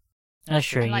thing. that's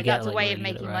true. And, you like, get, that's a like, way really of good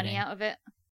at making money riding. out of it.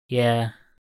 Yeah,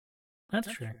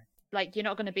 that's true. Like, you're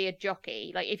not going to be a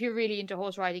jockey. Like, if you're really into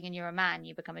horse riding and you're a man,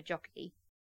 you become a jockey.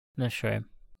 That's true.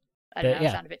 I don't But, know, yeah.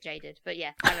 I sound a bit jaded, but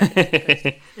yeah, I reckon it's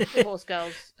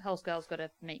because horse girls got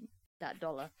to make that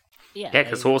dollar. Yeah, Yeah,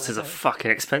 because horses are fucking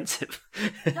expensive.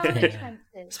 Darn Yeah.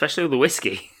 expensive. Especially all the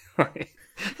whiskey.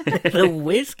 the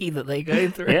whiskey that they go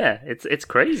through. Yeah, it's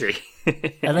crazy.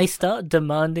 And they start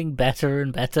demanding better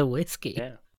and better whiskey.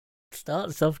 Yeah.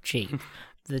 Starts off cheap.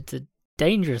 It's a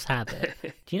dangerous habit.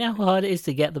 Do you know how hard it is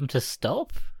to get them to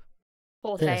stop?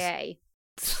 Horse This.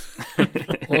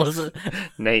 AA. Horses-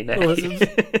 Nay, nay. Horses.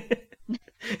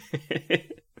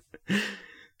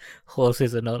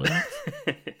 Horses Anonymous.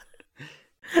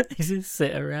 They just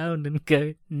sit around and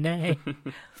go, nay.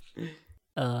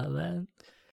 Oh, man.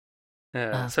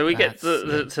 So we get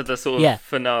to the sort of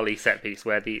finale set piece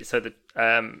where the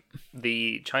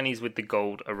Chinese with the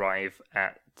gold arrive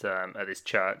at this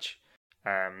church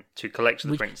to collect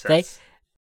the princess.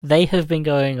 They have been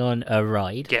going on a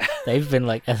ride. Yeah, they've been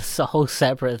like a whole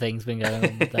separate thing's been going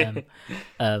on with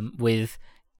them, with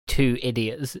two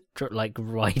idiots like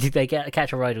riding. They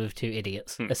catch a ride with two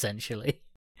idiots essentially.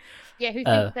 Yeah, who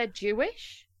think they're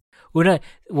Jewish? Well, no,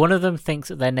 one of them thinks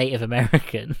that they're Native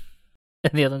American.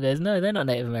 And the other one goes, no, they're not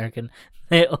Native American.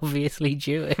 They're obviously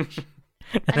Jewish.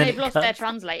 And they've lost their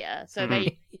translator, so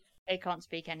they can't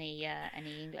speak any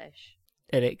English.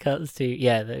 And it cuts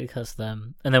to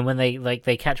them. And then when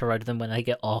they catch a ride with them when they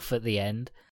get off at the end,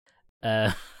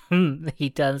 he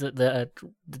turns at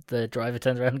the driver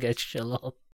turns around and goes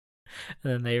shalom,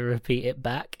 and then they repeat it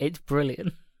back. It's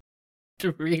brilliant.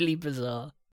 It's really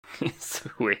bizarre. It's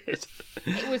weird.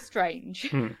 It was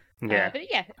strange. Yeah, but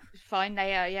yeah, it was fine.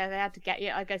 They had to get.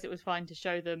 Yeah, I guess it was fine to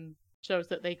show us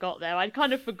that they got there. I'd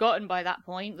kind of forgotten by that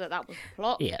point that was the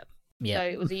plot. Yeah. So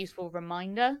it was a useful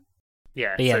reminder.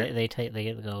 Yeah, but yeah, they get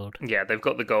the gold. Yeah, they've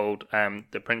got the gold.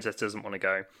 The princess doesn't want to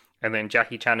go, and then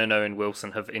Jackie Chan and Owen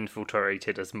Wilson have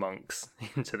infiltrated as monks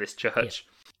into this church.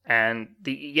 Yeah. And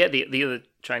the other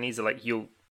Chinese are like, you'll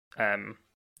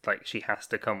like she has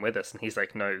to come with us, and he's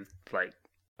like, no, like.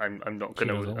 I'm not going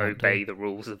to obey the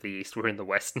rules of the East. We're in the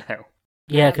West now.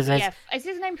 Yeah, because is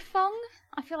his name Fung?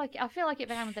 I feel like it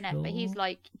began with an F, but he's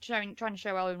like trying to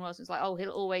show Owen Wilson's like, oh, he'll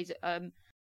always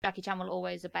Jackie Chan will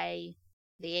always obey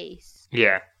the East.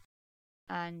 Yeah.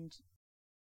 And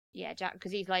yeah, Jack,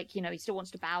 because he's like, he still wants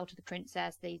to bow to the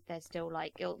princess. They're still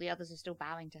like the others are still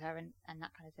bowing to her and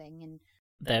that kind of thing.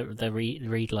 And they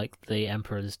read like the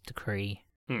Emperor's decree.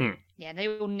 Mm-hmm. Yeah, they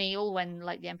all kneel when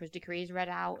like the Emperor's decree is read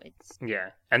out.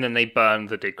 Yeah, and then they burn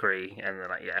the decree, and they're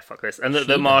like, "Yeah, fuck this." And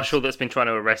the marshal that's been trying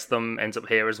to arrest them ends up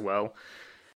here as well.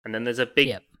 And then there's a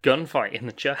big gunfight in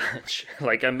the church,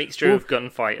 like a mixture of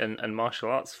gunfight and martial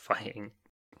arts fighting.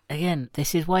 Again,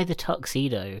 this is why the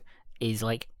tuxedo is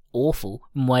like awful,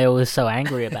 and why I was so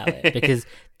angry about it, because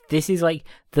this is like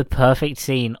the perfect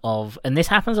scene of, and this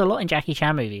happens a lot in Jackie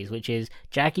Chan movies, which is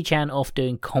Jackie Chan off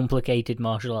doing complicated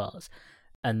martial arts.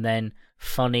 And then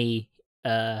funny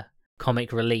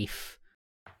comic relief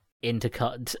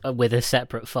intercut with a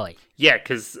separate fight. Yeah,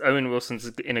 because Owen Wilson's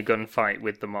in a gunfight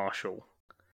with the marshal.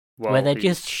 Where they're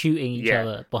just shooting each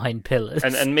other behind pillars.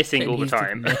 And missing all the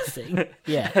time.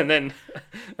 Yeah. And then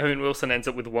Owen Wilson ends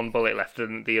up with one bullet left,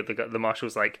 and the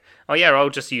marshal's like, oh yeah,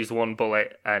 I'll just use one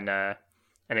bullet and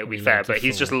it'll be fair. But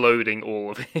he's just loading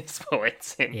all of his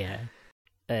bullets in. Yeah.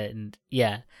 And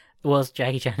yeah. Was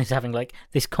Jackie Chan is having like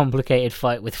this complicated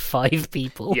fight with 5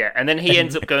 people. Yeah, and then he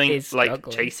ends up going like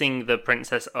chasing the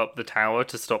princess up the tower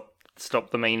to stop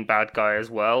the main bad guy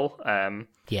as well.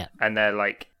 Yeah, and they're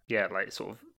like sort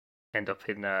of end up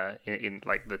in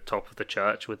like the top of the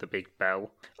church with the big bell.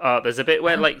 There's a bit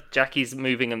where like Jackie's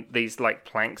moving and these like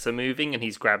planks are moving and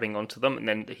he's grabbing onto them, and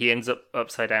then he ends up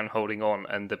upside down holding on,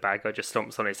 and the bad guy just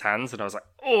stomps on his hands, and I was like,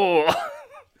 oh,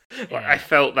 like, I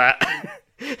felt that.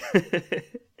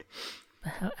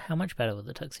 How much better would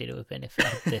the tuxedo have been if it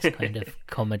had this kind of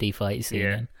comedy fight scene?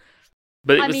 Yeah.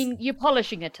 But I mean, you're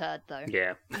polishing a turd, though.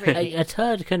 Yeah. Really. A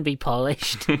turd can be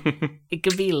polished. It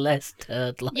can be less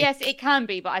turd-like. Yes, it can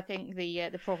be, but I think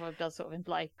the proverb does sort of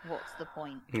imply what's the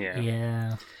point. Yeah.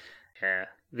 Yeah.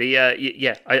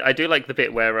 Yeah. I do like the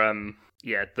bit where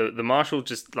the marshal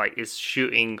just like is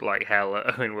shooting like hell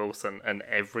at Owen Wilson, and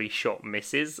every shot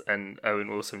misses, and Owen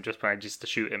Wilson just manages to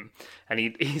shoot him, and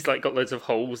he's like got loads of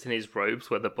holes in his robes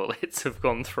where the bullets have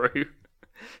gone through.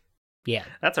 Yeah,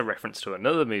 that's a reference to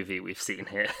another movie we've seen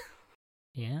here.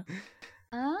 Yeah.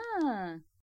 Ah.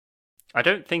 I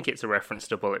don't think it's a reference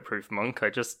to Bulletproof Monk. I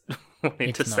just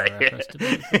wanted to say it.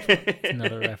 It's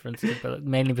not a reference to Bulletproof,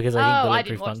 mainly because I think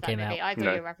Bulletproof Monk came out. I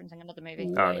thought you were referencing another movie.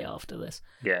 Way after this.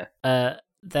 Yeah.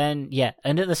 Then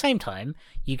and at the same time,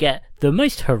 you get the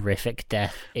most horrific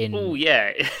death in. Oh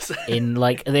yeah. in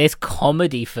like this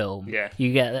comedy film. Yeah.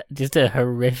 You get just a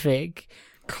horrific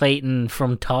Clayton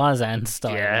from Tarzan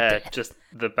style. Yeah, death. just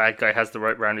the bad guy has the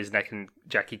rope around his neck and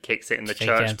Jackie kicks it and the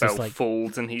church bell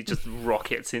falls and he just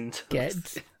rockets into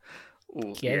gets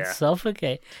yeah.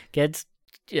 suffocated, gets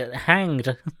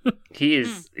hanged. He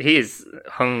is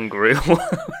hungry.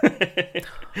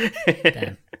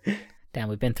 Dan,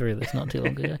 we've been through this not too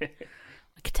long ago, like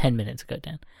 10 minutes ago,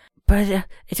 Dan. But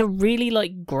it's a really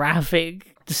like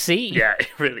graphic scene. Yeah, it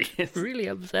really is. Really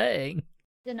upsetting.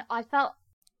 Then I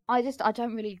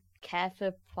don't really care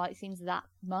for fight scenes that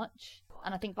much.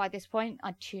 And I think by this point,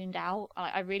 I tuned out.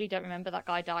 I really don't remember that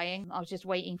guy dying. I was just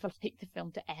waiting for like the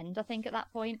film to end, I think, at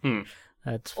that point.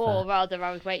 That's Or fair. rather,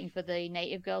 I was waiting for the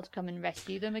native girl to come and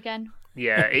rescue them again.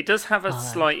 Yeah, it does have a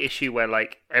slight issue where,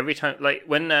 like, every time, like,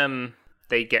 when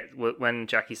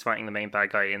Jackie's fighting the main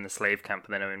bad guy in the slave camp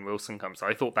and then Owen Wilson comes,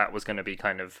 I thought that was going to be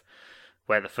kind of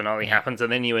where the finale happens,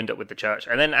 and then you end up with the church.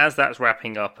 And then as that's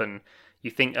wrapping up and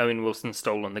you think Owen Wilson's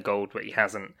stolen the gold, but he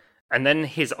hasn't, and then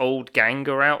his old gang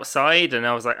are outside, and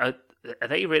I was like, are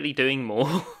they really doing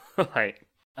more? Like,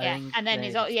 Yeah, and then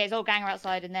his old gang are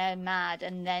outside and they're mad,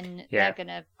 and then they're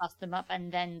gonna bust them up,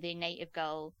 and then the native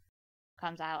girl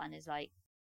comes out and is like,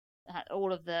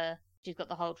 she's got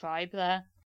the whole tribe there.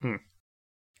 And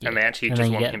they actually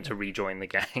just want him to rejoin the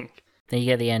gang. Then you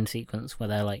get the end sequence where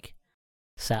they're like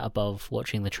sat above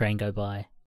watching the train go by.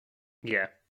 Yeah.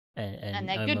 And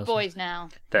they're good boys now.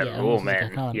 They're almost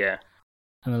lawmen, yeah.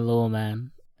 I'm a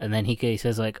lawman. And then he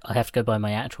says, like, I have to go by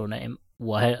my actual name.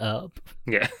 Wire up.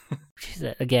 Yeah. Which is,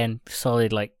 again,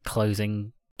 solid, like,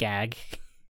 closing gag.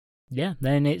 Yeah,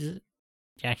 then it's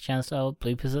Jackie Chan style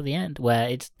bloopers at the end, where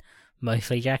it's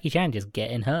mostly Jackie Chan just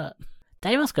getting hurt.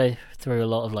 They must go through a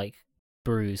lot of, like,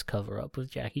 bruise cover-up with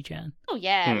Jackie Chan. Oh,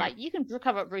 yeah, like, you can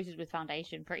cover up bruises with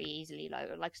foundation pretty easily,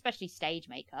 like, especially stage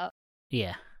makeup.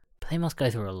 Yeah, but they must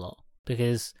go through a lot,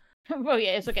 because... Well,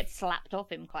 yeah, it also gets slapped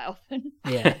off him quite often.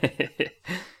 Yeah.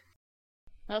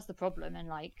 That's the problem, and,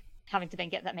 like, having to then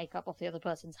get that makeup off the other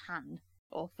person's hand,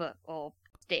 or foot, or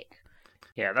stick.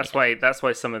 Yeah, that's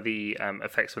why some of the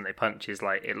effects when they punch is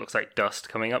like, it looks like dust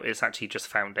coming up. It's actually just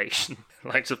foundation.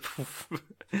 Like, just poof.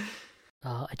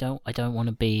 I don't want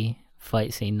to be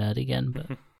fight scene nerd again,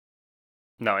 but...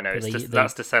 No, I know. It's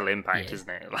that's to sell impact, isn't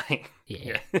it? Like,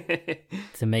 yeah.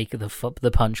 To make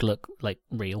the punch look like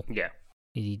real. Yeah.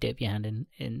 You dip your hand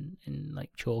in like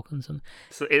chalk and something.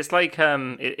 So it's like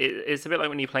it's a bit like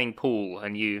when you're playing pool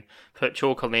and you put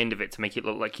chalk on the end of it to make it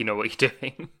look like you know what you're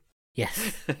doing.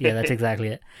 Yes, yeah, that's exactly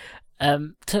it.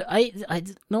 So I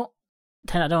not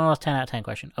 10. I don't want to ask 10 out of 10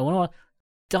 question. I want to.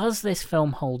 Does this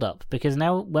film hold up? Because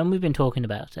now when we've been talking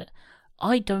about it,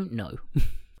 I don't know.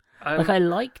 Like, I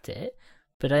liked it,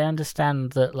 but I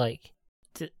understand that, like,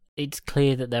 it's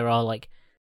clear that there are, like,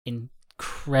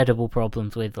 incredible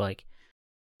problems with, like,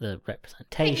 the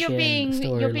representation.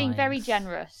 You're being very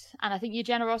generous, and I think your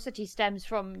generosity stems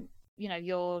from, you know,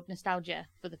 your nostalgia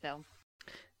for the film.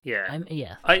 Yeah.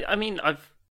 Yeah. I mean,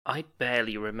 I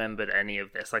barely remembered any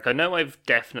of this. Like, I know I've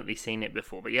definitely seen it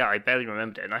before, but yeah, I barely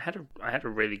remembered it, and I had a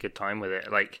really good time with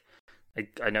it. Like,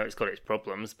 I know it's got its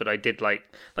problems, but I did like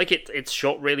it's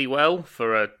shot really well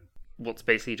for what's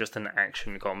basically just an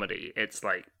action comedy. It's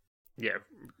like, yeah,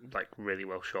 like really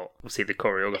well shot. Obviously, the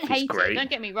choreography is great. Don't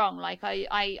get me wrong. Like,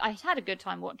 I had a good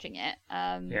time watching it.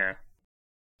 Yeah.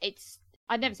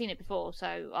 I'd never seen it before,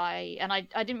 so I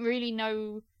didn't really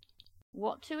know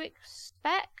what to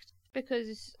expect,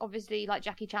 because obviously, like,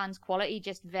 Jackie Chan's quality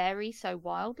just varies so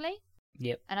wildly.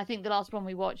 Yep. And I think the last one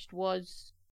we watched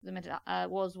was the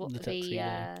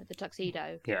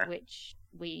Tuxedo, yeah. which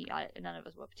none of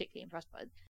us were particularly impressed by.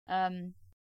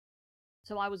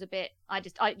 So I was a bit,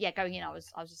 going in, I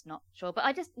was just not sure. But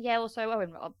also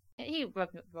Owen Rob, he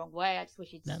rubbed me up the wrong way. I just wish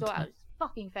he'd sort out his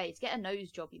fucking face, get a nose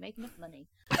job. You make enough money.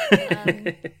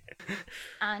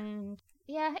 And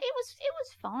yeah, it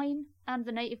was fine. And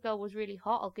the native girl was really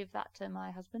hot. I'll give that to my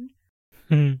husband.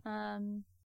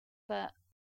 But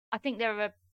I think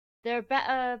there are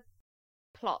better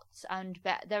plots and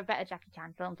there are better Jackie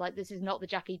Chan films. Like, this is not the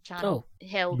Jackie Chan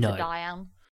hill to die on.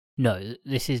 No,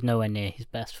 this is nowhere near his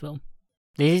best film.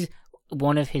 This is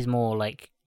one of his more,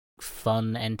 like,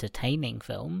 fun, entertaining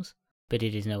films, but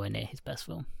it is nowhere near his best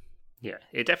film. Yeah,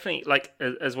 it definitely, like,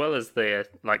 as well as the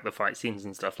fight scenes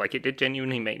and stuff, like, it did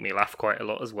genuinely make me laugh quite a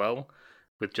lot as well,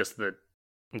 with just the,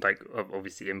 like,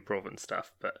 obviously improv and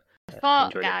stuff, but... The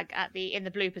fart gag in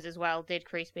the bloopers as well did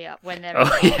crease me up when there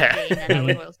was and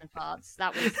Owen Wilson farts.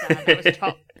 That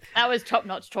was top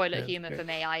notch toilet humor for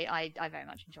me. I very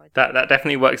much enjoyed that. That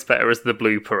definitely works better as the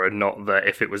blooper and not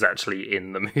if it was actually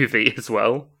in the movie as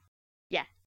well. Yeah.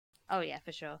 Oh yeah,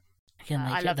 for sure. Again,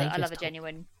 I love a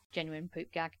genuine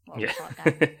poop gag. Yeah.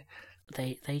 Gag.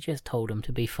 They just told him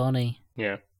to be funny.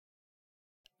 Yeah.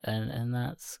 And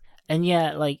that's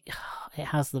yeah, like, it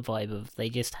has the vibe of they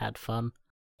just had fun.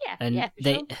 Yeah, and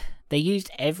they used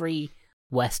every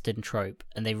Western trope,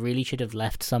 and they really should have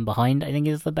left some behind, I think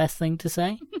is the best thing to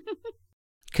say.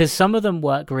 Because some of them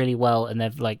work really well, and they're,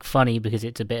 like, funny because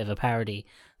it's a bit of a parody.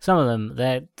 Some of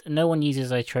them, no one uses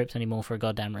those tropes anymore for a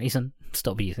goddamn reason.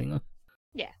 Stop using them.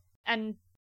 Yeah, and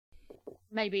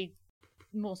maybe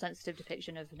more sensitive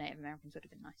depiction of Native Americans would have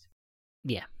been nice.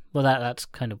 Yeah, Well, that's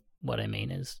kind of what I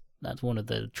mean. Is that's one of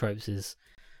the tropes is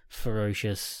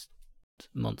ferocious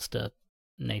monster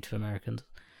Native Americans.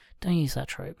 Don't use that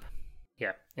trope.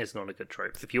 Yeah, it's not a good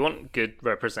trope. If you want good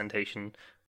representation,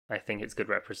 I think it's good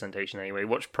representation anyway.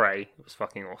 Watch Prey. It was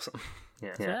fucking awesome.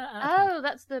 Yeah. Oh,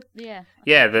 that's the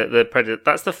Yeah, the Predator.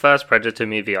 That's the first Predator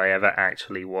movie I ever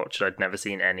actually watched. I'd never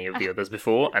seen any of the others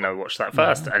before, and I watched that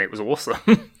first, and it was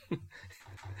awesome.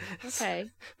 Okay.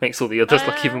 Makes all the others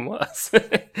look even worse.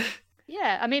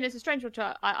 Yeah, I mean it's a strange one.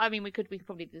 I mean we could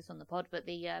probably do this on the pod, but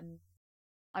the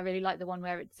I really like the one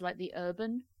where it's like the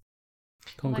urban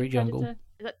Concrete like, Jungle. Predator.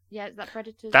 Is that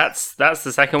Predator? That's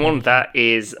the second one. That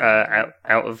is out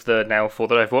of the now 4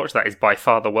 that I've watched. That is by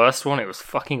far the worst one. It was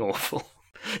fucking awful.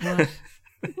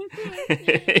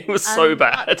 It was so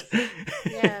bad.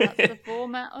 That's the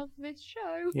format of this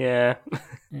show. Yeah.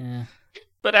 Yeah.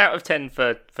 But out of 10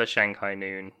 for Shanghai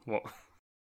Noon, what?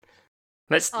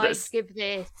 Let's give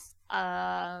this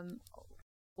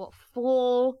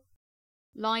 4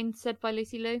 lines said by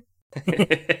Lucy Liu.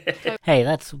 Hey,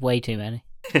 that's way too many.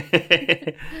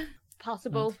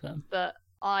 Possible, but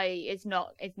it's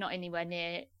not anywhere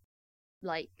near.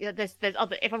 Like there's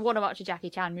other. If I want to watch a Jackie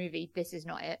Chan movie, this is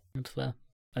not it. That's fair.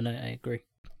 I know. I agree.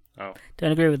 Oh,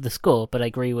 don't agree with the score, but I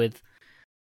agree with.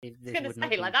 I was going to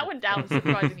say like that went down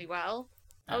surprisingly well.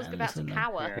 I was about to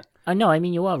cower. Yeah. I know. I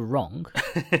mean, you are wrong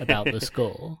about the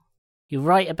score. You're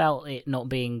right about it not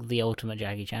being the ultimate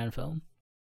Jackie Chan film.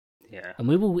 Yeah. And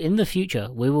we will, in the future,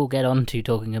 get on to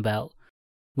talking about.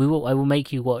 I will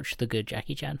make you watch the good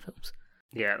Jackie Chan films.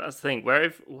 Yeah, that's the thing.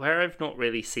 Where I've not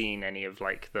really seen any of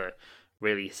like the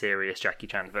really serious Jackie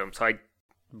Chan films, I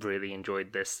really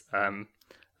enjoyed this.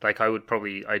 Like I'd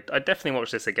definitely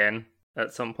watch this again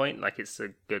at some point. Like it's a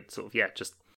good sort of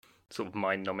just sort of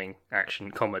mind-numbing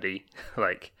action comedy.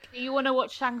 Like, do you want to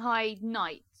watch Shanghai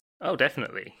Nights? Oh,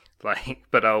 definitely. Like,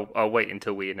 but I'll wait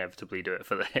until we inevitably do it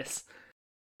for this.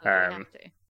 Have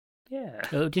to. Yeah.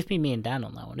 It'll just be me and Dan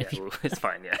on that one. Yeah, well, it's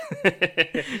fine, yeah.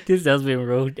 This does mean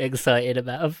we're all excited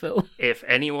about a film. If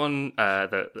anyone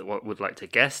that would like to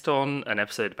guest on an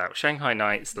episode about Shanghai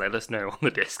Nights, let us know on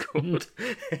the Discord.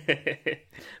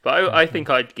 But I think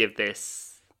I'd give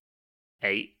this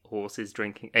 8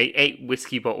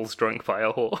 whiskey bottles drunk by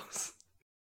a horse.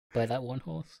 By that one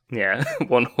horse? Yeah,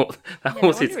 one horse. That Yeah,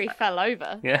 horse no wonder he fell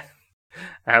over. Yeah,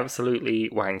 absolutely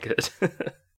wankered.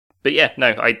 But yeah,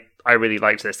 no, I really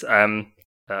liked this. A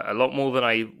lot more than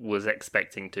I was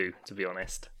expecting to be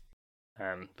honest.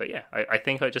 But yeah, I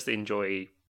think I just enjoy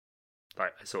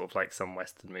like sort of like some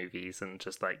Western movies and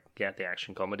just like the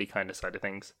action comedy kind of side of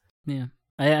things. Yeah,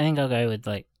 I think I'll go with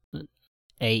like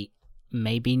 8,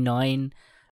 maybe 9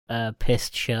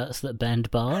 pissed shirts that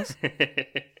bend bars.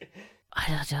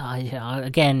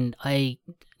 Again,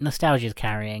 nostalgia's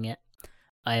carrying it,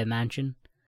 I imagine.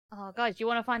 Oh, guys, do you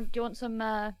want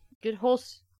some good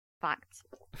horse facts?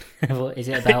 What is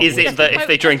it about? Is it that if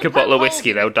they drink a bottle of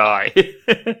whiskey, they'll die?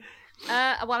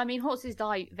 Well, I mean, horses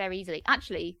die very easily,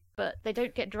 actually, but they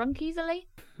don't get drunk easily.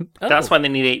 That's why they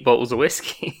need 8 bottles of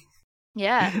whiskey.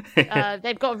 Yeah,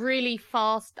 they've got really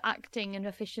fast-acting and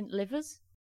efficient livers.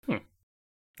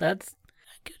 That's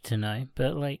good to know,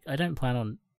 but like, I don't plan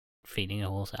on feeding a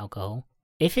horse alcohol.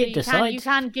 If it you decides,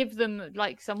 can give them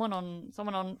like someone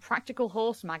on Practical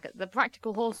Horse Magazine. The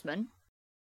Practical Horseman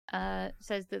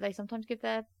says that they sometimes give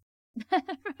their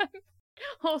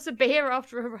horse a beer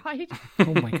after a ride.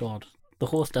 Oh my god, the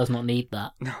horse does not need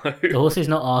that. No. The horse is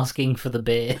not asking for the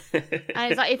beer.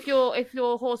 And it's like if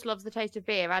your horse loves the taste of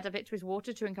beer, add a bit to his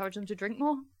water to encourage them to drink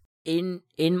more. In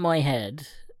my head,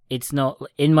 it's not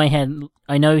in my head.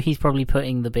 I know he's probably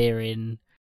putting the beer in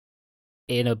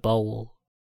a bowl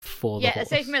for the horse. Yeah, a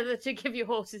safe method to give your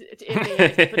horse beer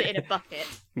is to put it in a bucket.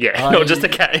 Yeah, not just a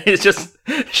cat. It's just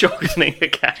shotgunning the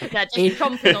cat. Yeah, just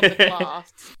chomping on the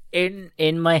glass.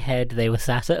 In my head, they were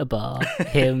sat at a bar.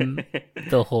 Him,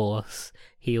 the horse.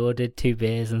 He ordered 2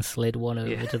 beers and slid one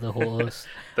over to the horse,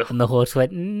 and the horse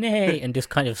went nay and just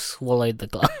kind of swallowed the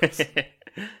glass.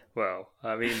 Well,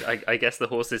 I mean, I guess the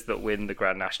horses that win the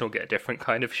Grand National get a different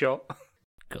kind of shot.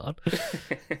 God,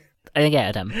 I think 8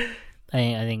 out of 10.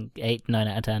 I think 8, 9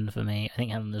 out of 10 for me. I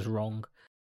think Helen is wrong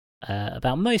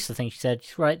about most of the things she said.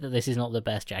 She's right that this is not the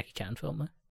best Jackie Chan film.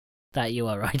 That you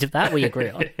are right of that. We agree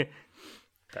on.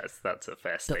 That's a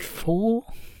fair But statement. 4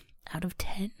 out of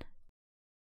 10.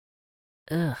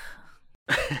 Ugh.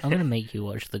 I'm gonna make you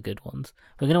watch the good ones.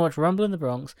 We're gonna watch Rumble in the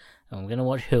Bronx, and we're gonna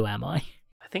watch Who Am I?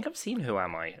 I think I've seen Who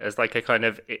Am I as like a kind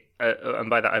of, and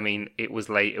by that I mean it was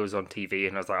late, it was on TV,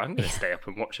 and I was like, I'm going to stay up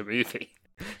and watch a movie.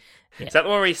 Yeah. Is that the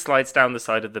one where he slides down the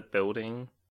side of the building?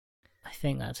 I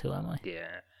think that's Who Am I.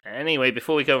 Yeah. Anyway,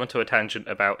 before we go onto a tangent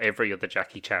about every other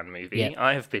Jackie Chan movie, Yep.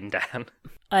 I have been Dan.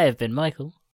 I have been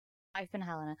Michael. I've been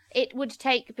Helena. It would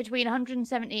take between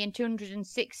 170 and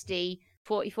 260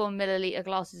 44-milliliter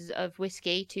glasses of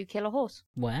whiskey to kill a horse.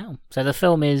 Wow. So the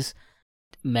film is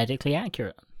medically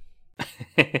accurate.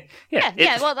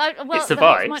 Yeah. Well, it the horse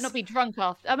survives. might not be drunk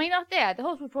after. I mean, yeah, the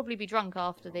horse would probably be drunk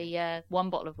after the one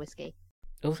bottle of whiskey.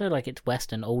 Also, like, it's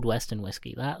old Western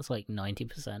whiskey. That's like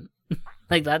 90%.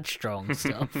 Like, that's strong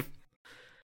stuff.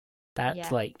 That's Yeah.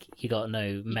 like, you got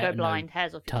no... You go blind,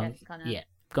 hairs off your tongue. chest, kind of. Yeah.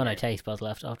 Got no taste buds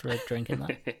left after drinking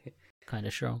that. Kind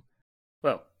of strong.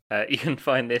 Well, you can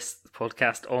find this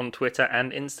podcast on Twitter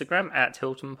and Instagram at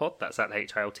Hilton Pod. That's at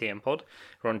HILTM Pod.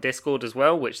 We're on Discord as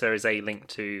well, which there is a link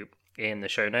to in the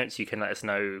show notes. You can let us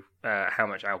know how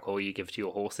much alcohol you give to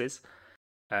your horses.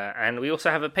 And we also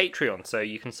have a Patreon, so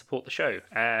you can support the show.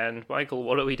 And Michael,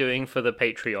 what are we doing for the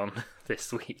Patreon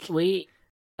this week?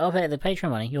 I'll pay the Patreon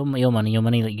money, your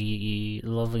money that you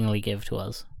lovingly give to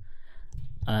us.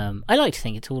 I like to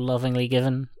think it's all lovingly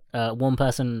given. One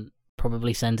person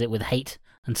probably sends it with hate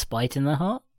and spite in their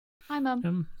heart. Hi,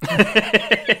 Mum.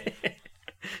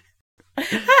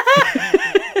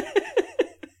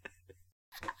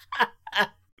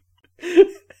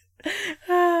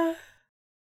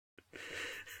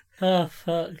 Oh,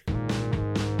 fuck.